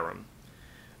of Hiram.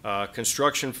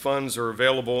 Construction funds are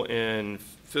available in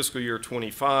fiscal year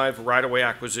 25. Right-of-way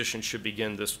acquisition should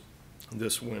begin this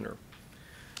winter.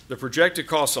 The projected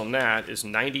cost on that is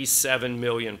 $97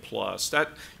 million plus. That,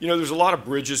 there's a lot of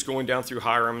bridges going down through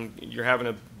Hiram. You're having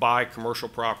to buy commercial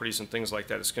properties and things like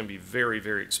that. It's going to be very,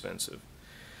 very expensive.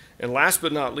 And last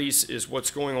but not least is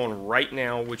what's going on right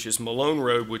now, which is Malone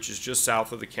Road, which is just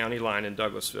south of the county line in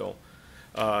Douglasville,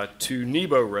 to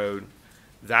Nebo Road.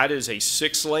 That is a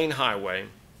 6-lane highway.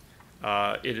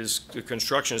 The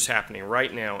construction is happening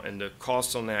right now, and the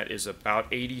cost on that is about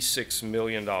 $86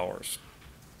 million. I'm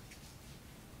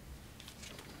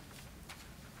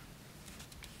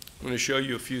going to show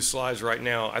you a few slides right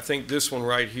now. I think this one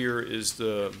right here is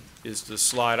the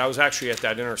slide. I was actually at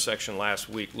that intersection last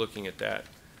week looking at that.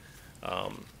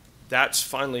 that's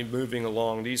finally moving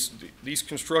along. These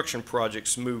construction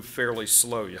projects move fairly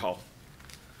slow, y'all.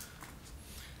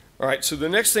 All right, so the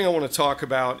next thing I want to talk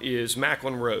about is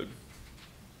Macklin Road.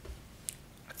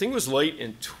 I think it was late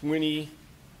in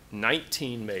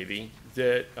 2019 maybe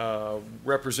that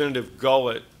Representative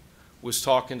Gullett was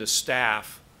talking to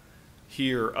staff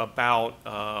here about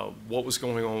what was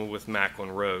going on with Macklin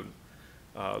Road.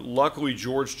 Luckily,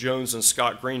 George Jones and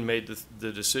Scott Green made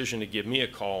the decision to give me a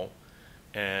call,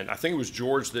 and I think it was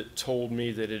George that told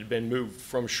me that it had been moved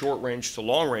from short range to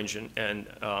long range, and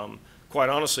quite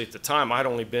honestly, at the time, I'd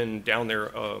only been down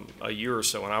there a year or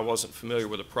so, and I wasn't familiar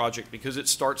with the project because it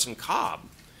starts in Cobb.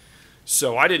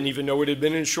 So I didn't even know it had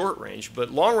been in short range,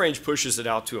 but long range pushes it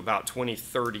out to about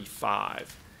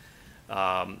 2035.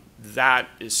 That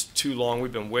is too long.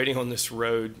 We've been waiting on this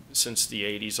road since the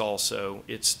 80s also.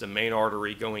 It's the main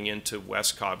artery going into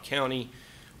West Cobb County.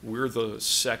 We're the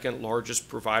second largest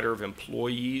provider of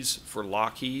employees for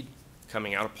Lockheed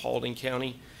coming out of Paulding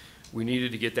County. We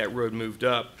needed to get that road moved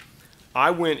up. I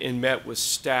went and met with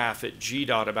staff at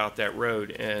GDOT about that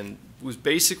road and was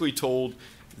basically told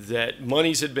that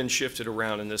monies had been shifted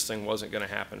around and this thing wasn't going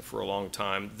to happen for a long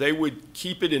time. They would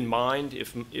keep it in mind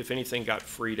if anything got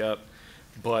freed up,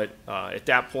 but at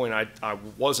that point I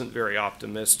wasn't very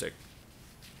optimistic.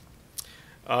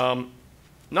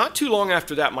 Not too long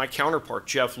after that, my counterpart,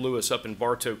 Jeff Lewis, up in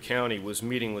Bartow County, was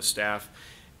meeting with staff,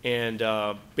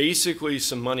 and basically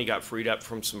some money got freed up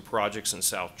from some projects in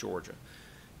South Georgia.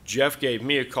 Jeff gave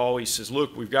me a call. He says,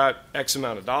 look, we've got X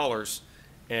amount of dollars,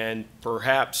 and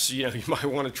perhaps, you might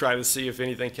want to try to see if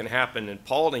anything can happen in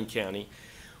Paulding County.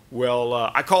 Well,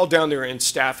 I called down there, and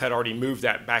staff had already moved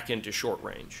that back into short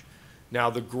range. Now,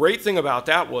 the great thing about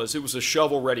that was it was a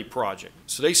shovel-ready project.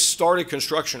 So they started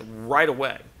construction right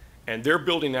away, and they're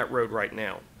building that road right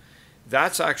now.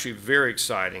 That's actually very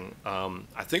exciting.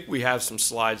 I think we have some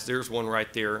slides. There's one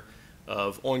right there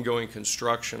of ongoing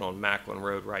construction on Macklin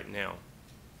Road right now.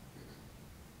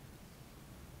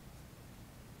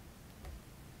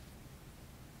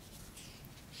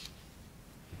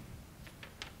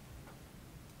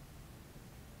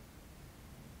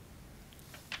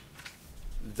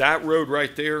 That road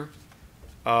right there,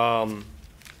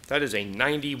 that is a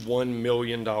 $91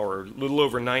 million, little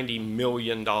over $90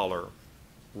 million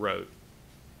road.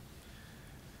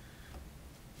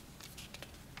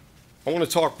 I want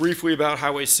to talk briefly about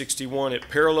Highway 61. It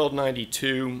paralleled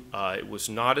 92. It was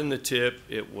not in the tip.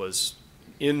 It was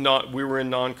we were in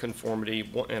nonconformity.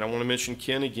 And I want to mention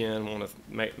Ken again. I want to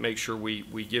make sure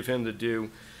we give him the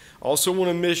due. I also want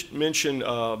to mention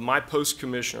my post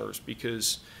commissioners,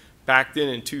 because back then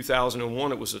in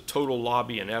 2001, it was a total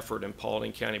lobbying effort in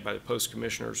Paulding County by the post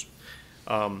commissioners.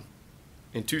 In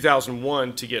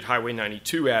 2001, to get Highway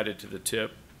 92 added to the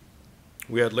tip,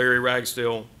 we had Larry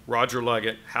Ragsdale, Roger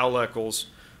Leggett, Hal Eccles,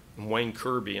 and Wayne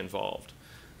Kirby involved.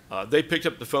 They picked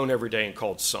up the phone every day and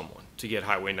called someone to get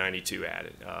Highway 92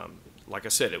 added. Like I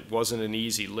said, it wasn't an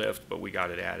easy lift, but we got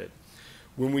it added.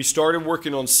 When we started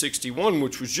working on 61,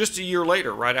 which was just a year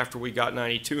later, right after we got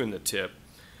 92 in the tip,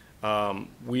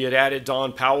 we had added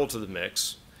Don Powell to the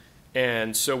mix,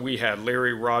 and so we had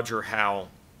Larry, Roger, Hal,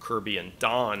 Kirby, and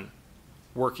Don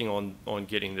working on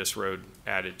getting this road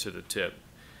added to the tip.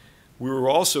 We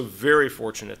were also very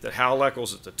fortunate that Hal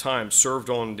Eccles at the time served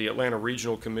on the Atlanta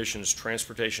Regional Commission's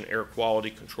Transportation Air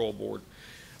Quality Control Board.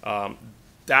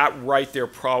 That right there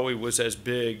probably was as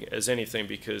big as anything,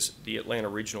 because the Atlanta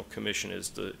Regional Commission is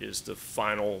the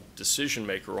final decision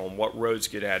maker on what roads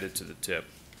get added to the tip.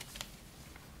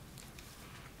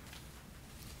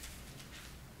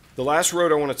 The last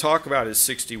road I want to talk about is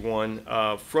 61.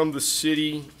 From the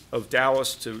city of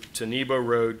Dallas to Nebo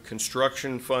Road,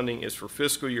 construction funding is for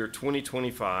fiscal year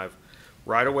 2025.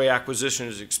 Right-of-way acquisition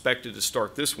is expected to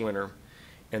start this winter,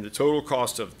 and the total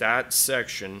cost of that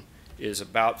section is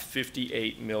about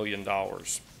 $58 million.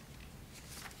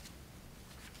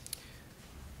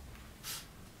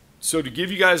 So to give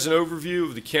you guys an overview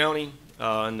of the county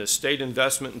and the state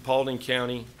investment in Paulding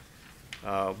County,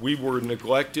 we were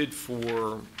neglected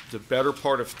for the better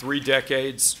part of 3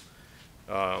 decades.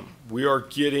 We're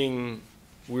getting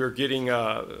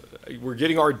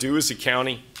our due as a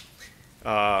county.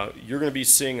 You're going to be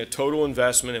seeing a total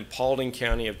investment in Paulding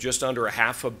County of just under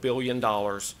 $500 million,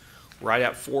 right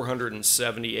at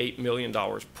 $478 million,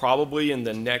 probably in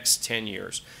the next 10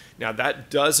 years. Now, that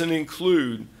doesn't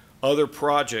include other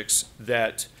projects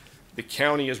that the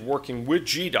county is working with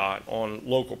GDOT on,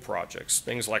 local projects,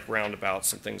 things like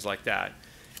roundabouts and things like that.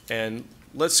 And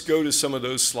let's go to some of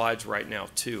those slides right now,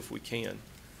 too, if we can.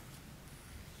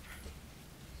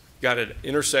 Got an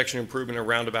intersection improvement and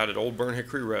roundabout at Old Burn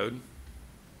Hickory Road.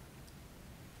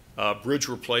 bridge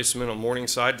replacement on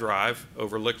Morningside Drive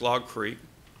over Lick Log Creek,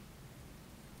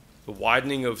 the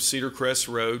widening of Cedar Crest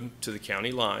Road to the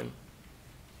county line.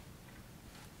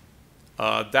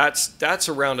 That's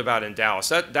a roundabout in Dallas.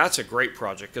 That's a great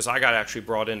project because I got actually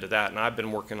brought into that, and I've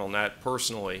been working on that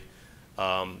personally.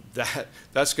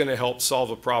 That's going to help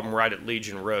solve a problem right at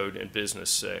Legion Road and Business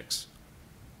 6.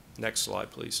 Next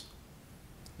slide, please.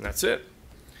 And that's it.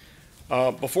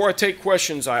 Before I take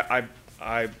questions, I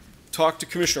talked to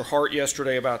Commissioner Hart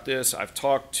yesterday about this. I've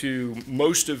talked to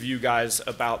most of you guys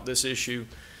about this issue.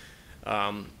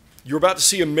 You're about to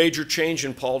see a major change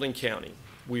in Paulding County.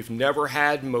 We've never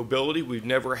had mobility, we've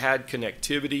never had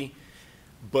connectivity,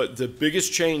 but the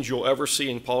biggest change you'll ever see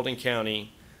in Paulding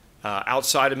County,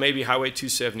 outside of maybe Highway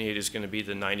 278, is going to be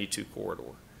the 92 corridor.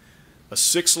 A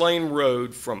 6-lane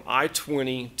road from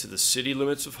I-20 to the city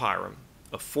limits of Hiram,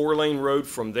 a 4-lane road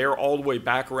from there all the way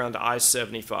back around to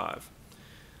I-75.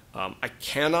 I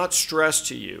cannot stress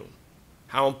to you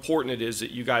how important it is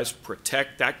that you guys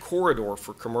protect that corridor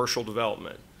for commercial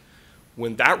development.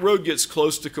 When that road gets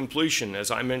close to completion,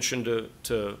 as I mentioned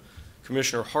to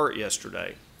Commissioner Hart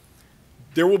yesterday,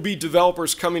 there will be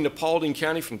developers coming to Paulding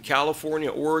County from California,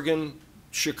 Oregon,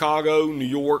 Chicago, New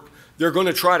York. They're going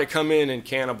to try to come in and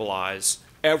cannibalize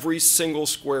every single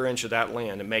square inch of that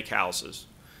land and make houses.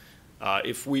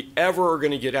 If we ever are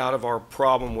going to get out of our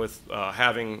problem with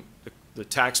having the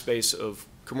tax base of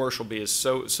commercial be as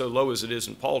so low as it is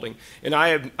in Paulding, and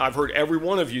I've heard every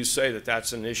one of you say that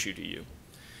that's an issue to you.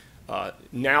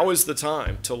 Now is the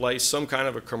time to lay some kind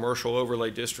of a commercial overlay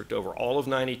district over all of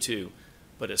 92,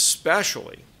 but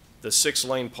especially the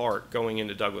 6-lane part going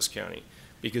into Douglas County.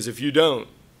 Because if you don't,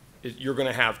 you're going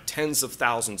to have tens of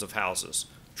thousands of houses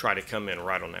try to come in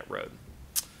right on that road.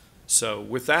 So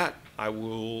with that, I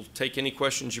will take any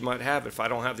questions you might have. If I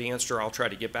don't have the answer, I'll try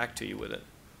to get back to you with it.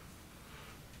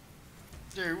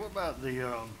 Jerry, what about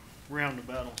the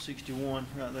roundabout on 61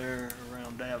 right there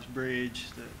around Dabbs Bridge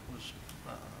that was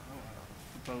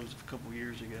proposed a couple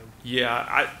years ago?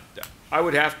 Yeah, I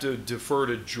would have to defer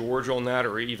to George on that,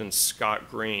 or even Scott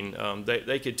Green.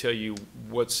 They could tell you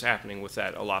what's happening with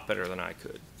that a lot better than I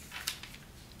could.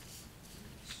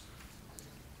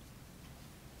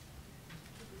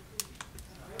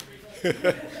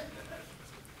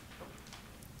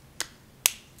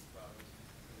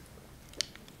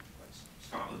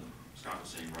 Scott was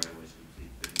saying right away it's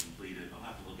been completed. I'll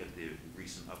have to look at the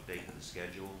recent update of the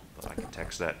schedule, but I can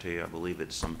text that to you. I believe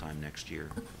it's sometime next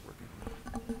year.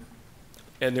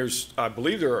 And I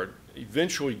believe there are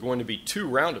eventually going to be 2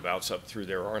 roundabouts up through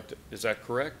there, aren't there? Is that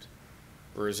correct?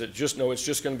 Or is it just, no, it's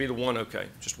just going to be the one? Okay,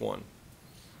 just one.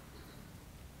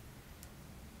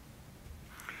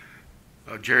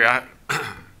 Jerry,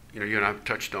 you and I have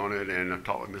touched on it, and I've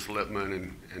talked with Ms.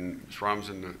 Lippman and Ms.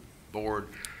 Robinson, the board,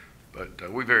 but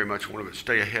we very much want to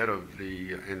stay ahead of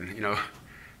and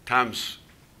time's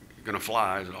going to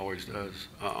fly, as it always does,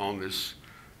 on this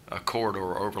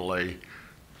corridor overlay.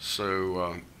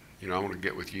 So, I want to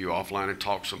get with you offline and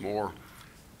talk some more.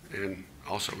 And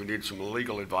also, we need some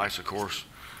legal advice, of course.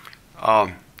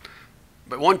 But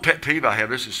one pet peeve I have,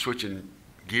 this is switching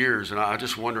gears, and I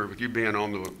just wonder, with you being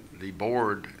on the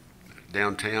board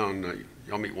downtown,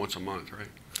 y'all meet once a month, right?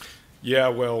 Yeah,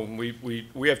 well,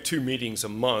 we have 2 meetings a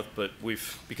month, but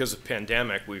because of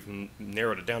pandemic, we've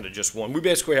narrowed it down to just one. We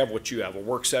basically have what you have, a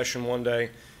work session one day,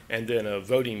 and then a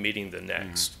voting meeting the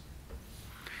next.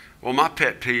 Well, my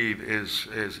pet peeve is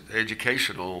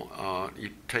educational.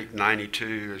 You take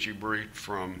 92 as you briefed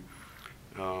from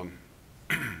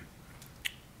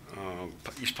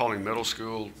East Paulding Middle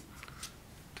School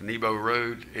to Nebo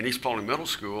Road. In East Paulding Middle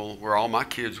School, where all my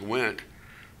kids went,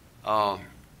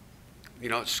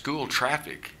 it's school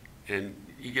traffic, and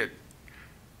you get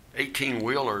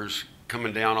 18-wheelers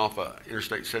coming down off of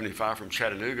Interstate 75 from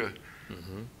Chattanooga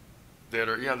that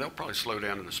are, they'll probably slow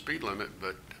down to the speed limit,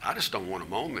 but I just don't want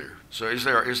them on there. So is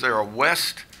there a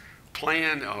west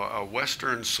plan, a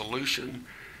western solution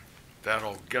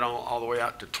that'll get all the way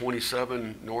out to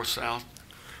 27 north-south?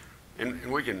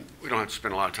 And we don't have to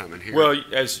spend a lot of time in here. Well,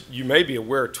 as you may be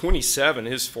aware, 27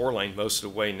 is 4-lane most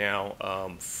of the way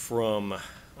now, from,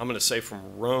 I'm going to say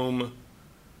from Rome.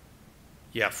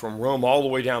 Yeah, from Rome all the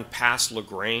way down past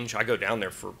LaGrange. I go down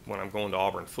there for when I'm going to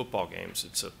Auburn football games.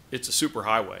 It's a super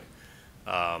highway.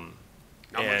 Not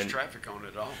much traffic on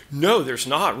it at all. No, there's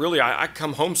not really. I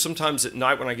come home sometimes at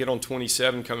night when I get on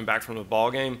 27 coming back from the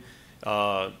ball game.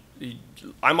 I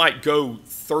might go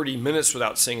 30 minutes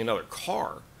without seeing another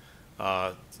car.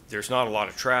 There's not a lot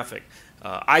of traffic.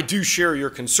 I do share your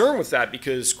concern with that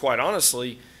because, quite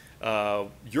honestly,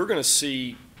 you're going to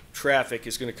see traffic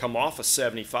is going to come off of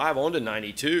 75 onto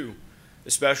 92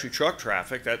 especially truck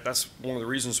traffic. That's one of the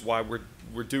reasons why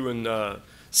we're doing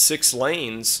 6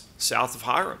 lanes south of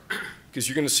Hiram, because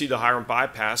you're going to see the Hiram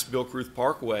bypass, Bill Cruth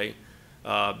Parkway,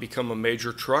 become a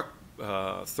major truck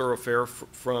thoroughfare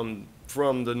from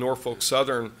the Norfolk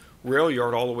Southern rail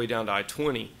yard all the way down to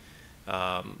I-20.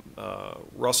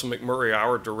 Russell McMurray,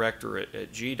 our director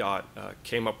at GDOT,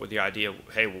 came up with the idea,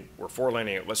 hey, we're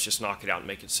 4-laning it, let's just knock it out and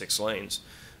make it 6 lanes.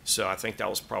 So I think that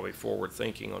was probably forward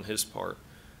thinking on his part.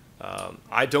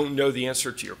 I don't know the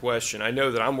answer to your question. I know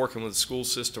that I'm working with the school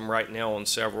system right now on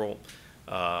several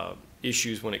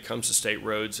issues when it comes to state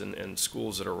roads and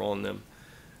schools that are on them.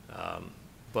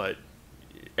 But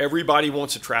everybody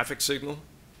wants a traffic signal.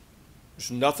 There's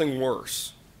nothing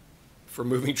worse for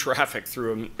moving traffic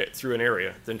through an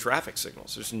area than traffic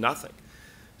signals. There's nothing.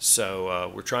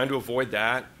 So we're trying to avoid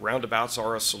that. Roundabouts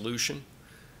are a solution.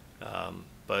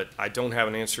 But I don't have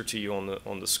an answer to you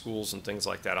on the schools and things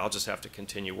like that. I'll just have to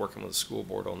continue working with the school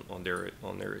board on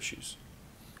their issues.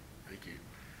 Thank you.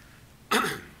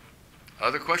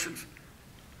 Other questions?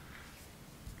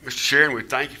 Mr. Sharon, we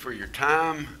thank you for your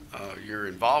time, your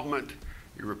involvement,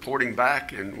 your reporting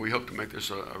back, and we hope to make this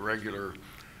a regular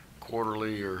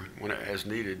quarterly or when as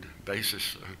needed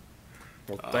basis.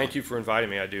 Well, thank you for inviting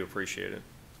me. I do appreciate it.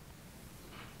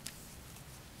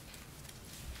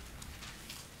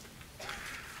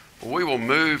 We will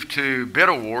move to bid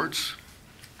awards,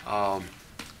 and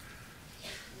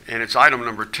it's item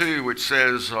number 2, which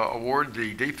says award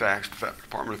the DFACS,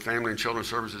 Department of Family and Children's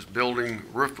Services Building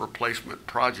Roof Replacement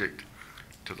Project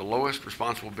to the lowest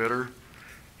responsible bidder,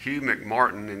 Hugh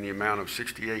McMartin, in the amount of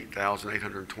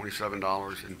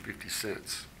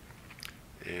 $68,827.50.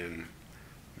 And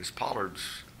Ms.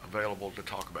 Pollard's available to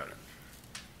talk about it.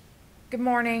 Good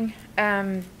morning.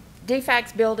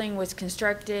 DFACS building was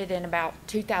constructed in about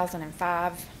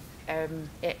 2005.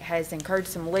 It has incurred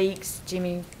some leaks.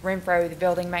 Jimmy Renfro, the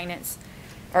building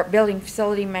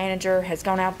facility manager, has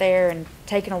gone out there and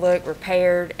taken a look,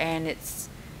 repaired, and it's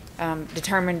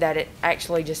determined that it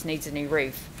actually just needs a new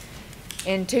roof.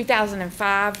 In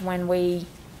 2005, when we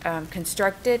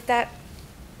constructed that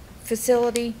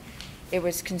facility, it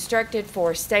was constructed for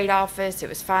a state office. It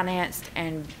was financed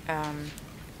and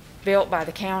built by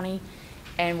the county,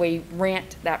 and we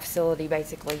rent that facility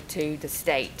basically to the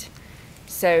state.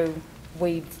 So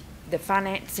the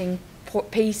financing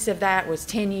piece of that was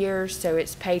 10 years, so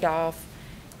it's paid off.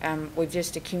 We've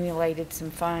just accumulated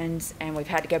some funds, and we've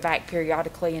had to go back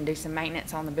periodically and do some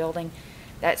maintenance on the building.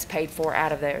 That's paid for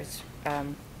out of those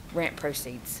rent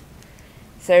proceeds.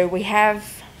 So we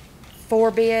have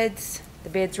 4 bids. The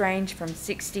bids range from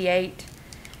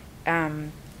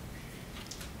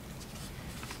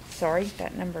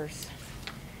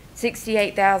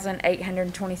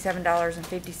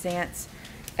 $68,827.50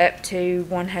 up to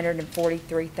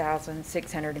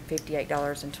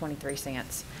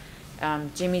 $143,658.23.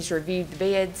 Jimmy's reviewed the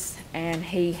bids, and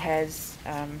he has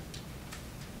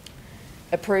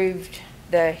approved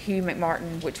the Hugh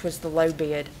McMartin, which was the low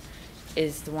bid,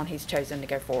 is the one he's chosen to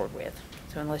go forward with.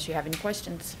 So unless you have any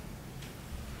questions.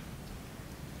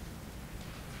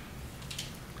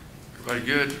 Everybody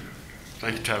good?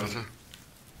 Thank you, Tabitha.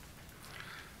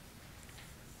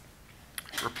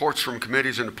 Reports from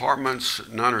committees and departments,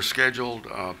 none are scheduled.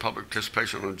 Public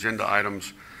participation on agenda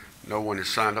items, no one has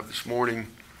signed up this morning.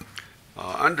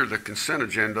 Under the consent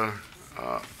agenda,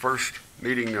 first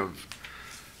meeting of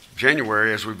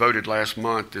January, as we voted last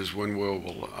month, is when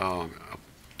we'll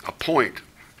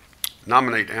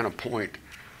nominate and appoint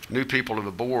new people to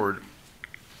the board.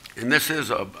 And this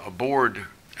is a board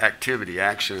activity,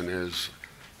 action,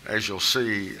 as you'll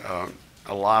see.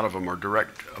 A lot of them are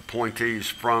direct appointees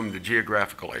from the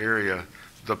geographical area,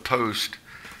 the post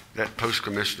that post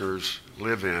commissioners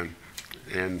live in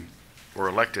and were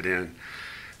elected in.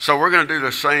 So we're going to do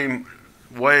the same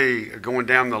way going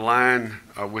down the line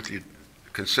with the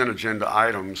consent agenda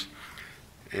items.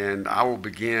 And I will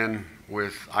begin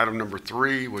with item number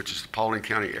 3, which is the Paulding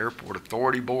County Airport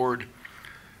Authority Board,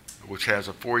 which has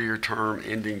a 4-year term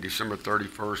ending December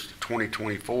 31st,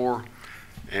 2024.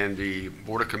 And the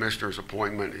Board of Commissioners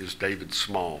appointment is David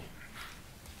Small.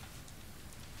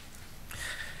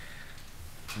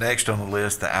 Next on the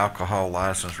list, the Alcohol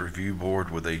License Review Board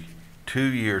with a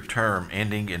 2-year term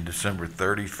ending in December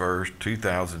 31st,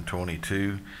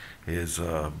 2022 is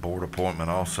board appointment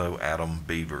also Adam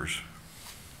Beavers.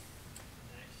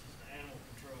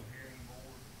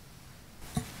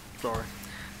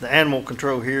 The Animal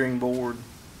Control Hearing Board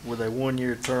with a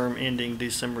 1-year term ending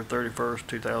December 31st,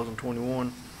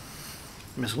 2021.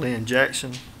 Ms. Lynn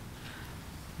Jackson,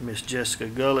 Ms. Jessica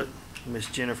Gullett, Ms.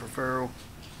 Jennifer Farrell,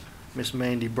 Ms.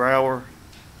 Mandy Brower,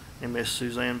 and Ms.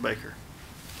 Suzanne Baker.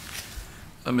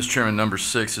 Mr. Chairman, number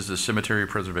 6 is the Cemetery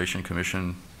Preservation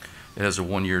Commission. It has a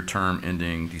one-year term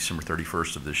ending December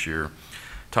 31st of this year.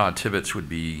 Todd Tibbetts would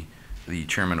be the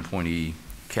chairman appointee.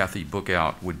 Kathy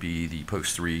Bookout would be the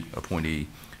post 3 appointee,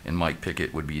 and Mike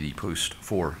Pickett would be the post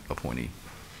 4 appointee.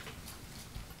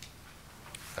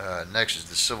 Next is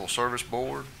the Civil Service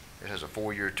Board. It has a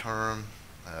 4-year term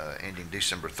ending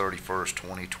December 31st,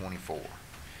 2024.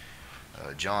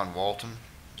 John Walton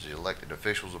is the elected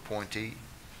officials appointee,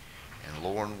 and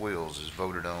Lauren Wills is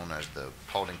voted on as the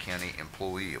Paulding County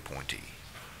employee appointee.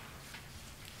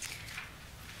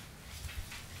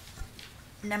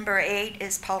 Number 8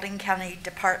 is Paulding County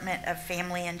Department of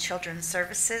Family and Children's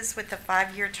Services with a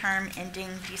 5-year term ending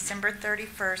December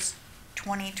 31st,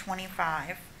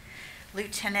 2025.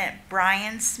 Lieutenant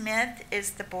Brian Smith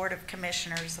is the Board of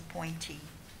Commissioners appointee.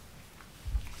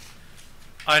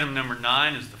 Item number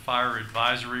 9 is the Fire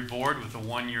Advisory Board with a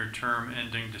 1-year term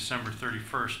ending December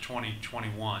 31st,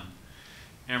 2021.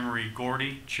 Emery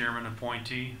Gordy, Chairman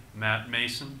appointee. Matt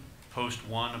Mason, Post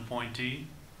 1 appointee.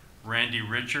 Randy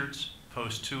Richards,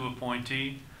 Post 2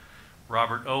 appointee.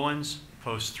 Robert Owens,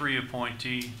 Post 3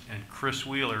 appointee. And Chris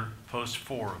Wheeler, Post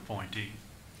 4 appointee.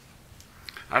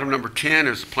 Item number 10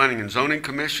 is the Planning and Zoning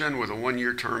Commission with a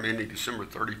 1-year term ending December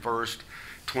 31st,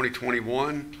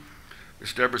 2021.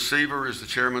 Ms. Deborah Seaver is the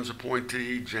chairman's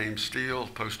appointee. James Steele,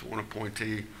 post 1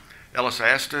 appointee. Ellis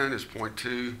Aston is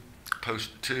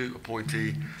post 2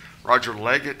 appointee. Roger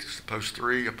Leggett is the post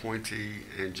 3 appointee,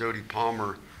 and Jody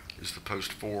Palmer is the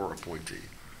post 4 appointee.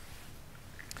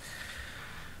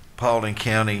 Paulding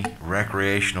County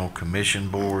Recreational Commission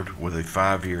Board with a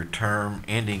 5-year term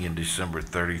ending in December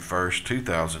 31st,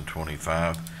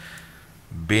 2025.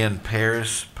 Ben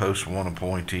Paris, post 1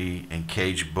 appointee, and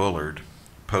Cage Bullard,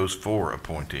 post 4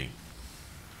 appointee.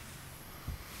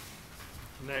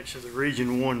 Next is the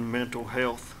Region 1 Mental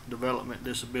Health, Development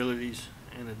Disabilities,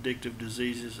 and Addictive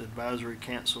Diseases Advisory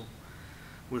Council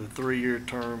with a 3-year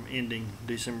term ending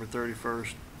December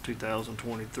 31st,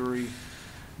 2023.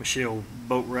 Michelle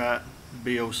Boatwright,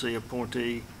 BOC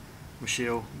appointee.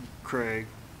 Michelle Gregg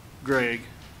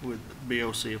with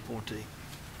BOC appointee.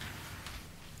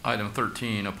 Item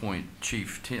 13, appoint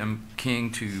Chief Tim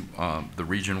King to the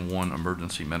Region 1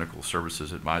 Emergency Medical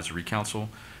Services Advisory Council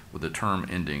with a term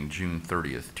ending June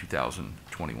 30th,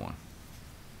 2021.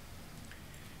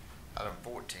 Item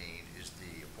 14 is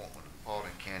the appointment of the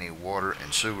Paulding County Water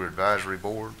and Sewer Advisory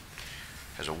Board.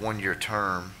 Has a 1-year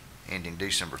term ending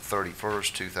December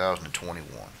 31st,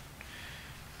 2021.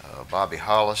 Bobby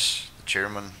Hollis, the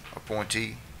chairman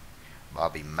appointee.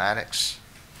 Bobby Maddox,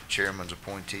 chairman's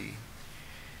appointee.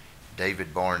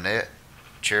 David Barnett,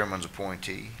 chairman's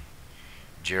appointee.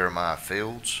 Jeremiah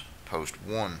Fields, post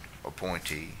 1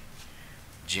 appointee.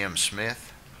 Jim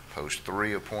Smith, post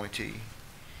 3 appointee.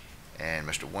 And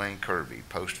Mr. Wayne Kirby,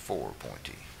 post 4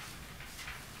 appointee.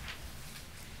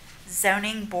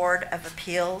 Zoning Board of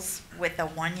Appeals with a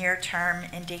 1-year term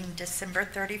ending December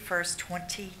 31st,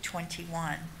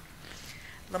 2021.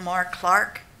 Lamar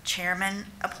Clark, Chairman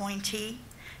appointee.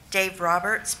 Dave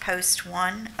Roberts, Post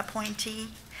 1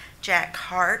 appointee. Jack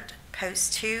Hart,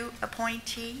 Post 2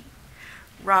 appointee.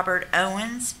 Robert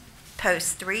Owens,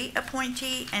 Post 3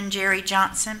 appointee. And Jerry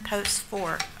Johnson, Post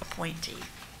 4 appointee.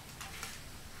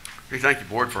 Okay, thank you,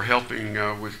 Board, for helping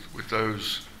with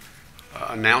those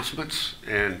announcements,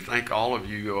 and thank all of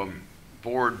you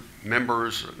board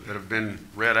members that have been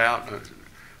read out,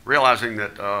 realizing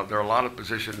that there are a lot of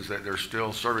positions that they're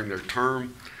still serving their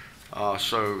term.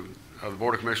 So the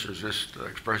Board of Commissioners just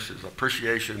expresses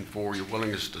appreciation for your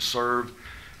willingness to serve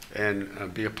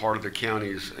and be a part of the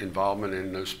county's involvement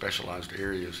in those specialized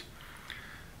areas.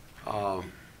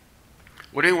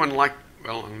 Would anyone like,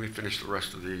 well, let me finish the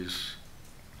rest of these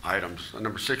items.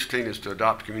 Number 16 is to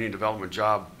adopt community development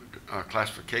job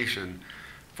classification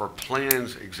for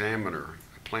plans examiner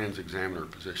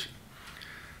position.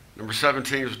 Number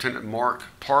 17 is Lieutenant Mark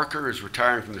Parker is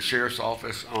retiring from the Sheriff's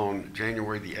Office on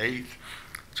January the 8th.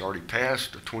 It's already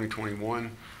passed,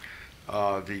 2021.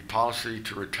 The policy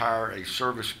to retire a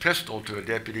service pistol to a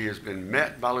deputy has been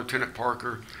met by Lieutenant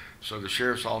Parker, so the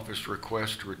Sheriff's Office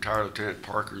requests to retire Lieutenant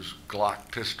Parker's Glock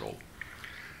pistol.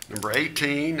 Number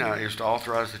 18 is to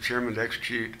authorize the chairman to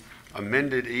execute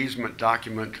amended easement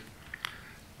document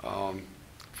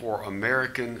for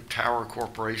American Tower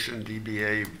Corporation,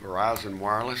 DBA Verizon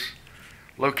Wireless,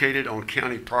 located on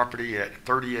county property at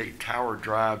 38 Tower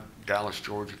Drive, Dallas,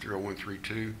 Georgia,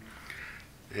 30132.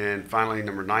 And finally,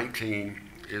 number 19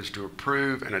 is to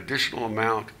approve an additional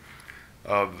amount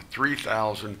of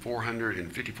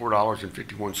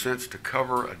 $3,454.51 to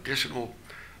cover additional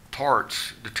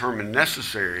parts determined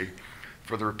necessary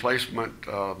for the replacement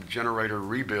of generator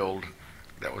rebuild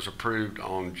that was approved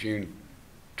on June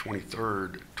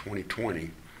 23rd, 2020.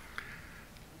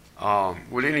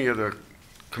 Would any of the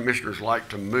commissioners like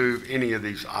to move any of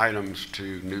these items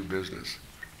to new business?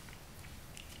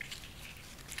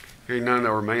 Hearing none,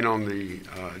 they'll remain on the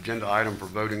agenda item for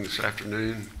voting this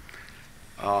afternoon.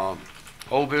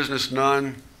 Old business,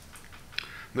 none.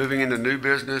 Moving into new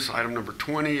business, item number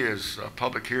 20 is a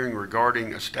public hearing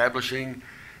regarding establishing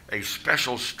a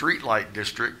special streetlight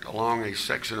district along a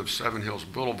section of Seven Hills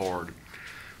Boulevard.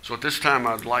 So at this time,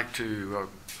 I'd like to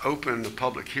open the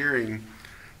public hearing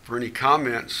for any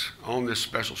comments on this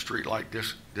special streetlight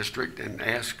district and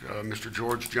ask Mr.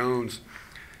 George Jones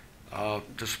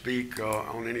to speak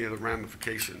on any of the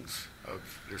ramifications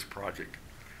of this project.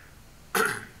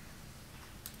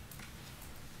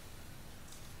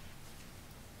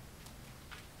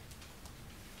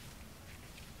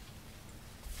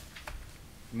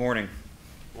 Morning.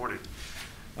 Morning.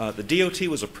 The DOT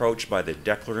was approached by the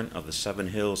declarant of the Seven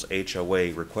Hills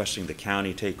HOA requesting the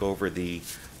county take over the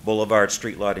Boulevard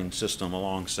street lighting system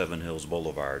along Seven Hills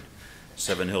Boulevard.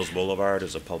 Seven Hills Boulevard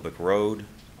is a public road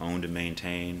owned and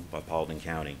maintained by Paulding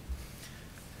County.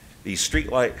 The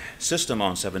streetlight system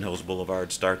on Seven Hills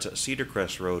Boulevard starts at Cedar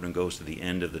Crest Road and goes to the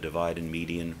end of the divide and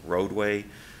median roadway,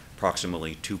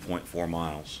 approximately 2.4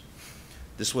 miles.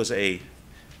 This was a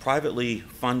privately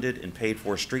funded and paid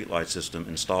for streetlight system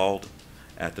installed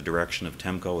at the direction of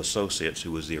Temco Associates,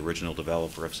 who was the original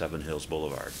developer of Seven Hills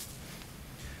Boulevard.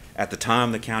 At the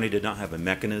time, the county did not have a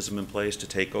mechanism in place to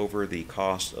take over the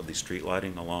cost of the street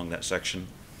lighting along that section.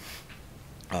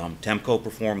 Temco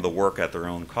performed the work at their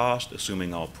own cost,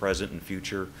 assuming all present and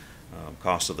future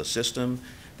costs of the system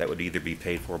that would either be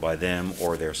paid for by them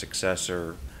or their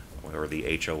successor or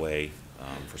the HOA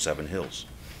for Seven Hills.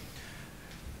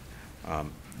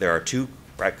 There are two,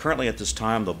 currently at this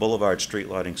time, the Boulevard street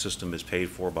lighting system is paid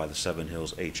for by the Seven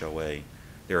Hills HOA.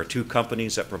 There are two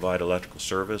companies that provide electrical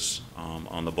service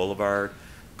on the Boulevard,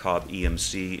 Cobb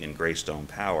EMC and Greystone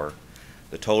Power.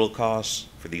 The total cost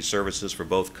for these services for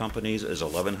both companies is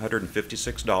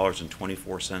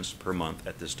 $1,156.24 per month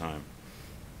at this time.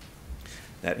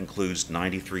 That includes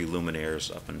 93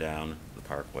 luminaires up and down the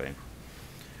parkway.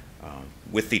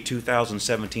 With the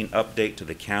 2017 update to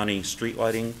the county street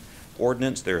lighting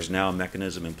ordinance, there is now a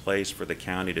mechanism in place for the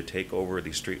county to take over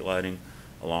the street lighting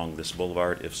along this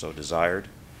boulevard if so desired.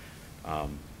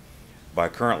 By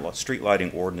current street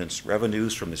lighting ordinance,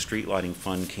 revenues from the street lighting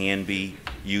fund can be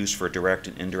used for direct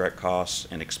and indirect costs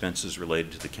and expenses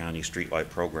related to the county street light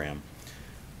program.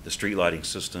 The street lighting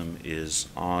system is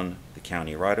on the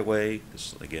county right-of-way.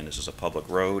 Again, this is a public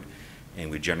road,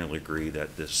 and we generally agree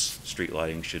that this street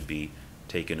lighting should be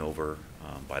taken over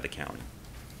by the county.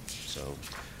 So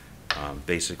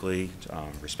basically,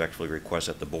 respectfully request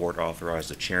that the board authorize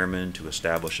the chairman to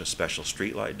establish a special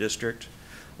streetlight district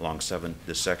along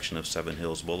this section of Seven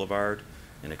Hills Boulevard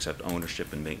and accept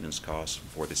ownership and maintenance costs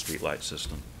for the streetlight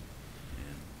system.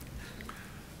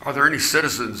 Are there any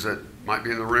citizens that might be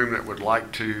in the room that would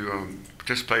like to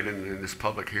participate in this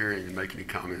public hearing and make any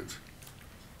comments?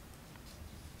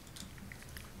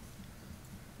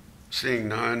 Seeing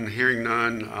none, hearing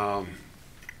none,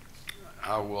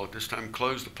 I will at this time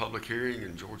close the public hearing.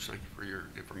 And George, thank you for your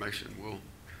information. We'll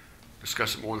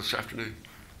discuss it more this afternoon.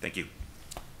 Thank you.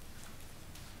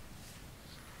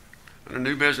 Under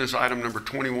new business, item number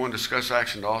 21, discuss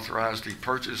action to authorize the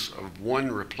purchase of one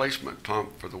replacement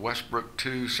pump for the Westbrook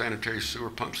 2 sanitary sewer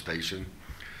pump station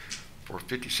for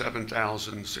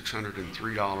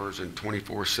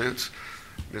 $57,603.24.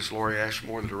 Ms. Lori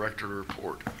Ashmore, the director, to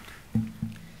report.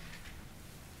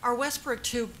 Our Westbrook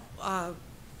 2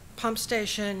 pump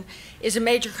station is a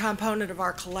major component of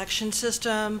our collection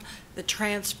system that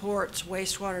transports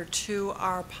wastewater to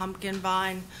our Pumpkin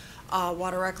Vine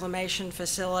water reclamation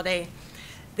facility.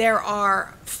 There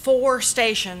are 4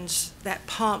 stations that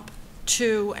pump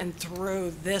to and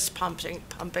through this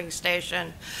pumping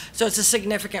station, so it's a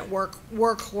significant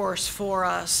workhorse for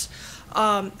us.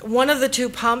 One of the 2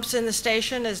 pumps in the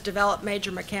station has developed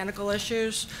major mechanical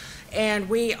issues, and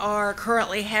we are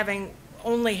currently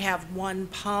only have 1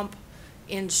 pump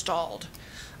installed.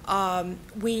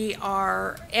 We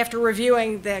are, after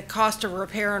reviewing the cost of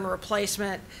repair and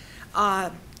replacement,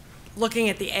 looking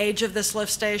at the age of this lift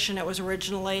station,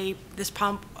 this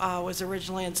pump was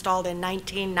originally installed in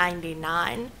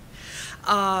 1999.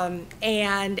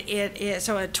 And it is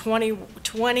a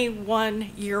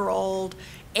 21-year-old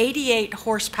 88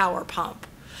 horsepower pump.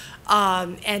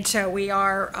 And so we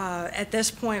are at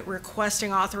this point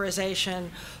requesting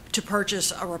authorization to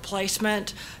purchase a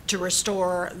replacement to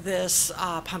restore this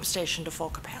pump station to full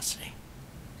capacity.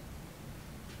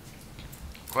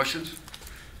 Questions?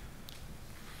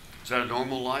 Is that a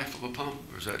normal life of a pump,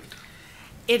 or is that?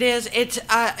 It is.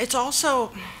 It's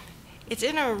also, it's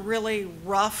in a really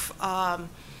rough kind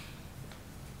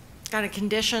of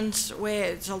conditions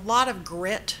where it's a lot of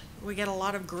grit. We get a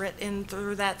lot of grit in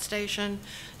through that station,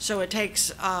 so it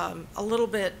takes a little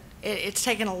bit. It's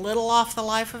taken a little off the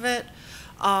life of it,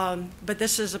 but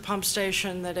this is a pump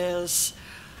station that is.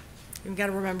 You've got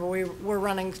to remember we're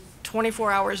running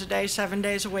 24 hours a day, 7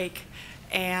 days a week,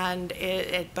 and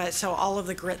but so all of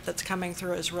the grit that's coming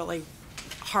through is really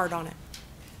hard on it.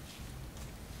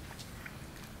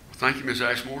 Thank you, Ms.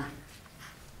 Ashmore.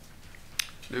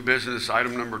 New business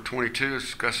item number 22 is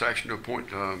discuss action to appoint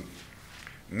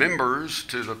members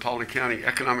to the Paulding County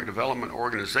Economic Development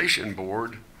Organization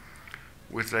Board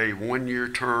with a one-year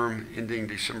term ending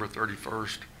December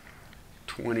 31st,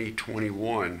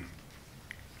 2021.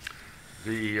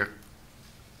 The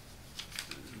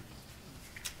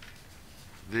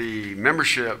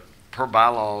membership per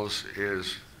bylaws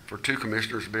is for 2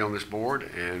 commissioners to be on this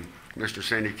board, and Commissioner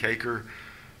Sandy Caker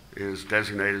is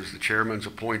designated as the chairman's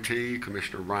appointee,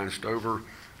 Commissioner Brian Stover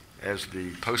as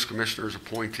the post-commissioner's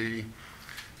appointee,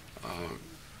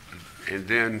 and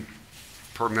then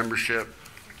per membership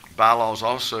bylaws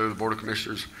also, the Board of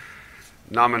Commissioners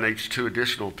nominates 2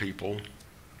 additional people,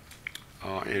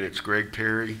 and it's Greg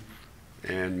Perry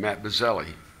and Matt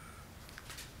Bazzelli.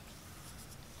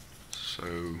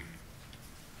 So,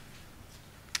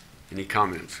 any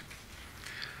comments?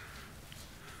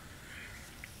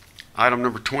 Item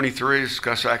number 23 is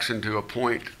discuss action to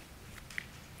appoint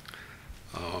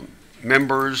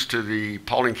members to the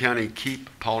Paulding County Keep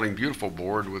Paulding Beautiful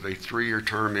Board with a 3-year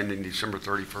term ending December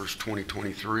 31st,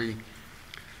 2023.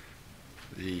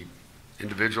 The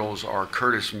individuals are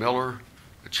Curtis Miller,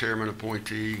 the chairman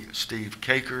appointee, Steve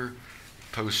Caker,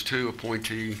 post 2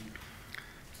 appointee,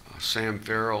 Sam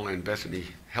Farrell and Bethany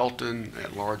Helton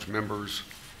at large members,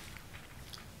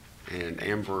 and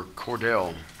Amber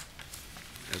Cordell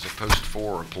as a post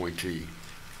 4 appointee.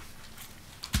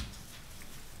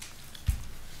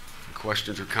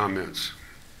 Questions or comments?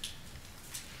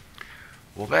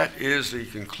 Well, that is the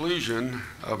conclusion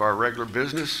of our regular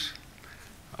business.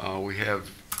 We have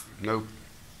no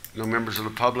members of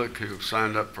the public who have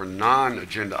signed up for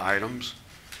non-agenda items.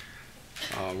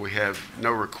 We have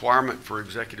no requirement for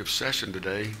executive session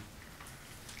today.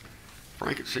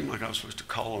 Frank, it seemed like I was supposed to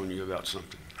call on you about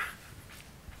something,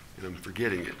 and I'm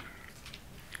forgetting it.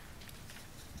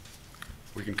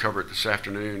 We can cover it this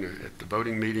afternoon at the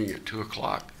voting meeting at 2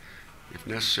 o'clock if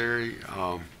necessary.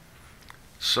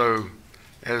 So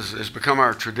as has become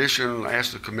our tradition, I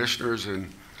ask the commissioners, and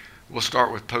we'll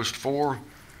start with post 4,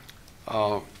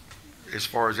 as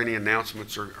far as any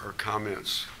announcements or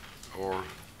comments or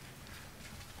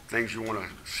things you want to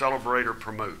celebrate or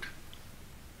promote.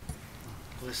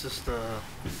 Let's just,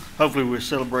 hopefully we'll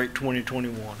celebrate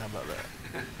 2021. How about that?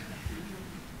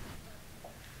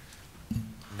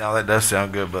 No, that does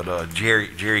sound good, but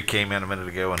Jerry came in a minute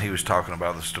ago and he was talking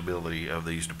about the stability of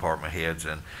these department heads,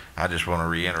 and I just want to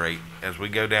reiterate, as we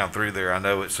go down through there, I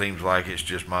know it seems like it's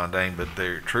just mundane, but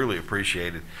they're truly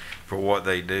appreciated for what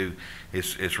they do.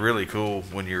 It's really cool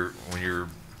when you're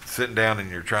sitting down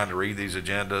and you're trying to read these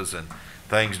agendas and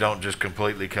things don't just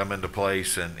completely come into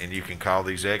place, and you can call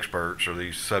these experts or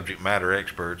these subject matter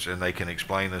experts, and they can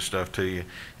explain this stuff to you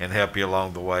and help you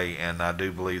along the way. And I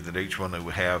do believe that each one that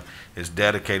we have is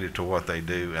dedicated to what they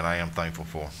do, and I am thankful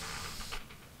for them.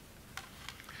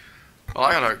 Well,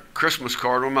 I got a Christmas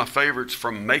card, one of my favorites,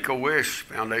 from Make-A-Wish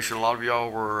Foundation. A lot of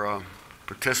y'all were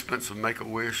participants of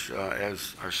Make-A-Wish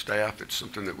as our staff. It's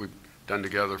something that we've done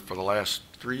together for the last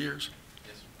 3 years.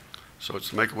 So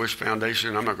it's the Make-A-Wish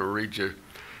Foundation. I'm not going to read you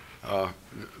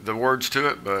the words to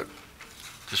it, but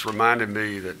just reminded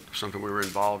me that something we were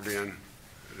involved in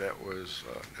that was,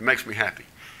 it makes me happy.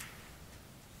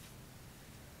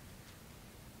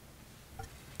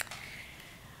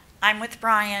 I'm with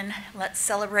Brian. Let's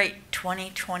celebrate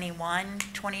 2021.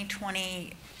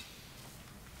 2020,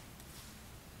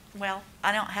 well,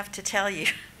 I don't have to tell you.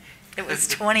 It was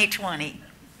 2020.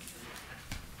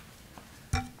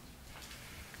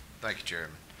 Thank you,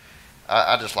 Chairman.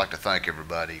 I'd just like to thank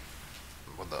everybody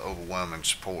for the overwhelming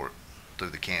support through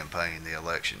the campaign, the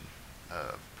election.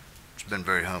 It's been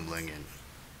very humbling, and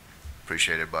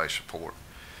appreciate everybody's support.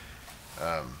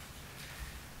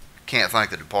 Can't thank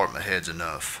the department heads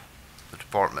enough. The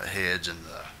department heads and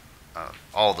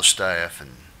all the staff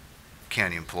and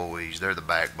county employees, they're the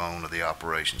backbone of the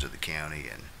operations of the county,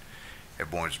 and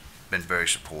everyone's been very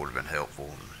supportive and helpful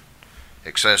and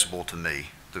accessible to me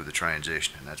through the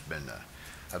transition, and that's been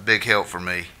a big help for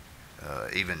me,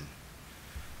 even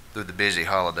through the busy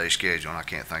holiday schedule, and I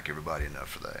can't thank everybody enough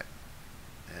for that.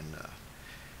 And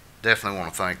definitely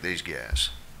want to thank these guys.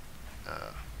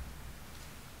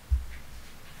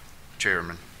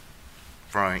 Chairman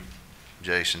Frank,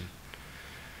 Jason,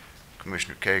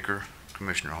 Commissioner Caker,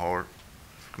 Commissioner Hart,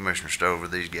 Commissioner Stover.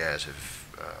 These guys have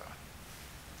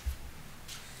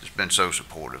just been so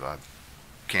supportive. I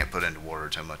can't put into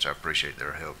words how much I appreciate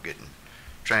their help getting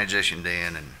transitioned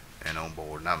in and on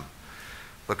board. And I'm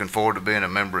looking forward to being a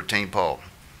member of Team Paul.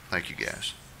 Thank you,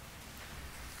 guys.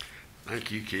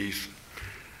 Thank you, Keith.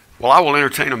 Well, I will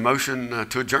entertain a motion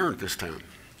to adjourn at this time.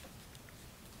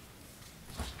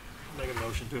 Make a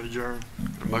motion to adjourn.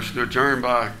 A motion to adjourn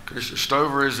by Commissioner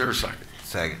Stover. Is there a second?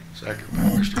 Second. Second by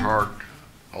Mr. Hart.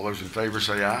 All those in favor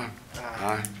say aye.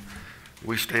 Aye.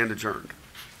 We stand adjourned.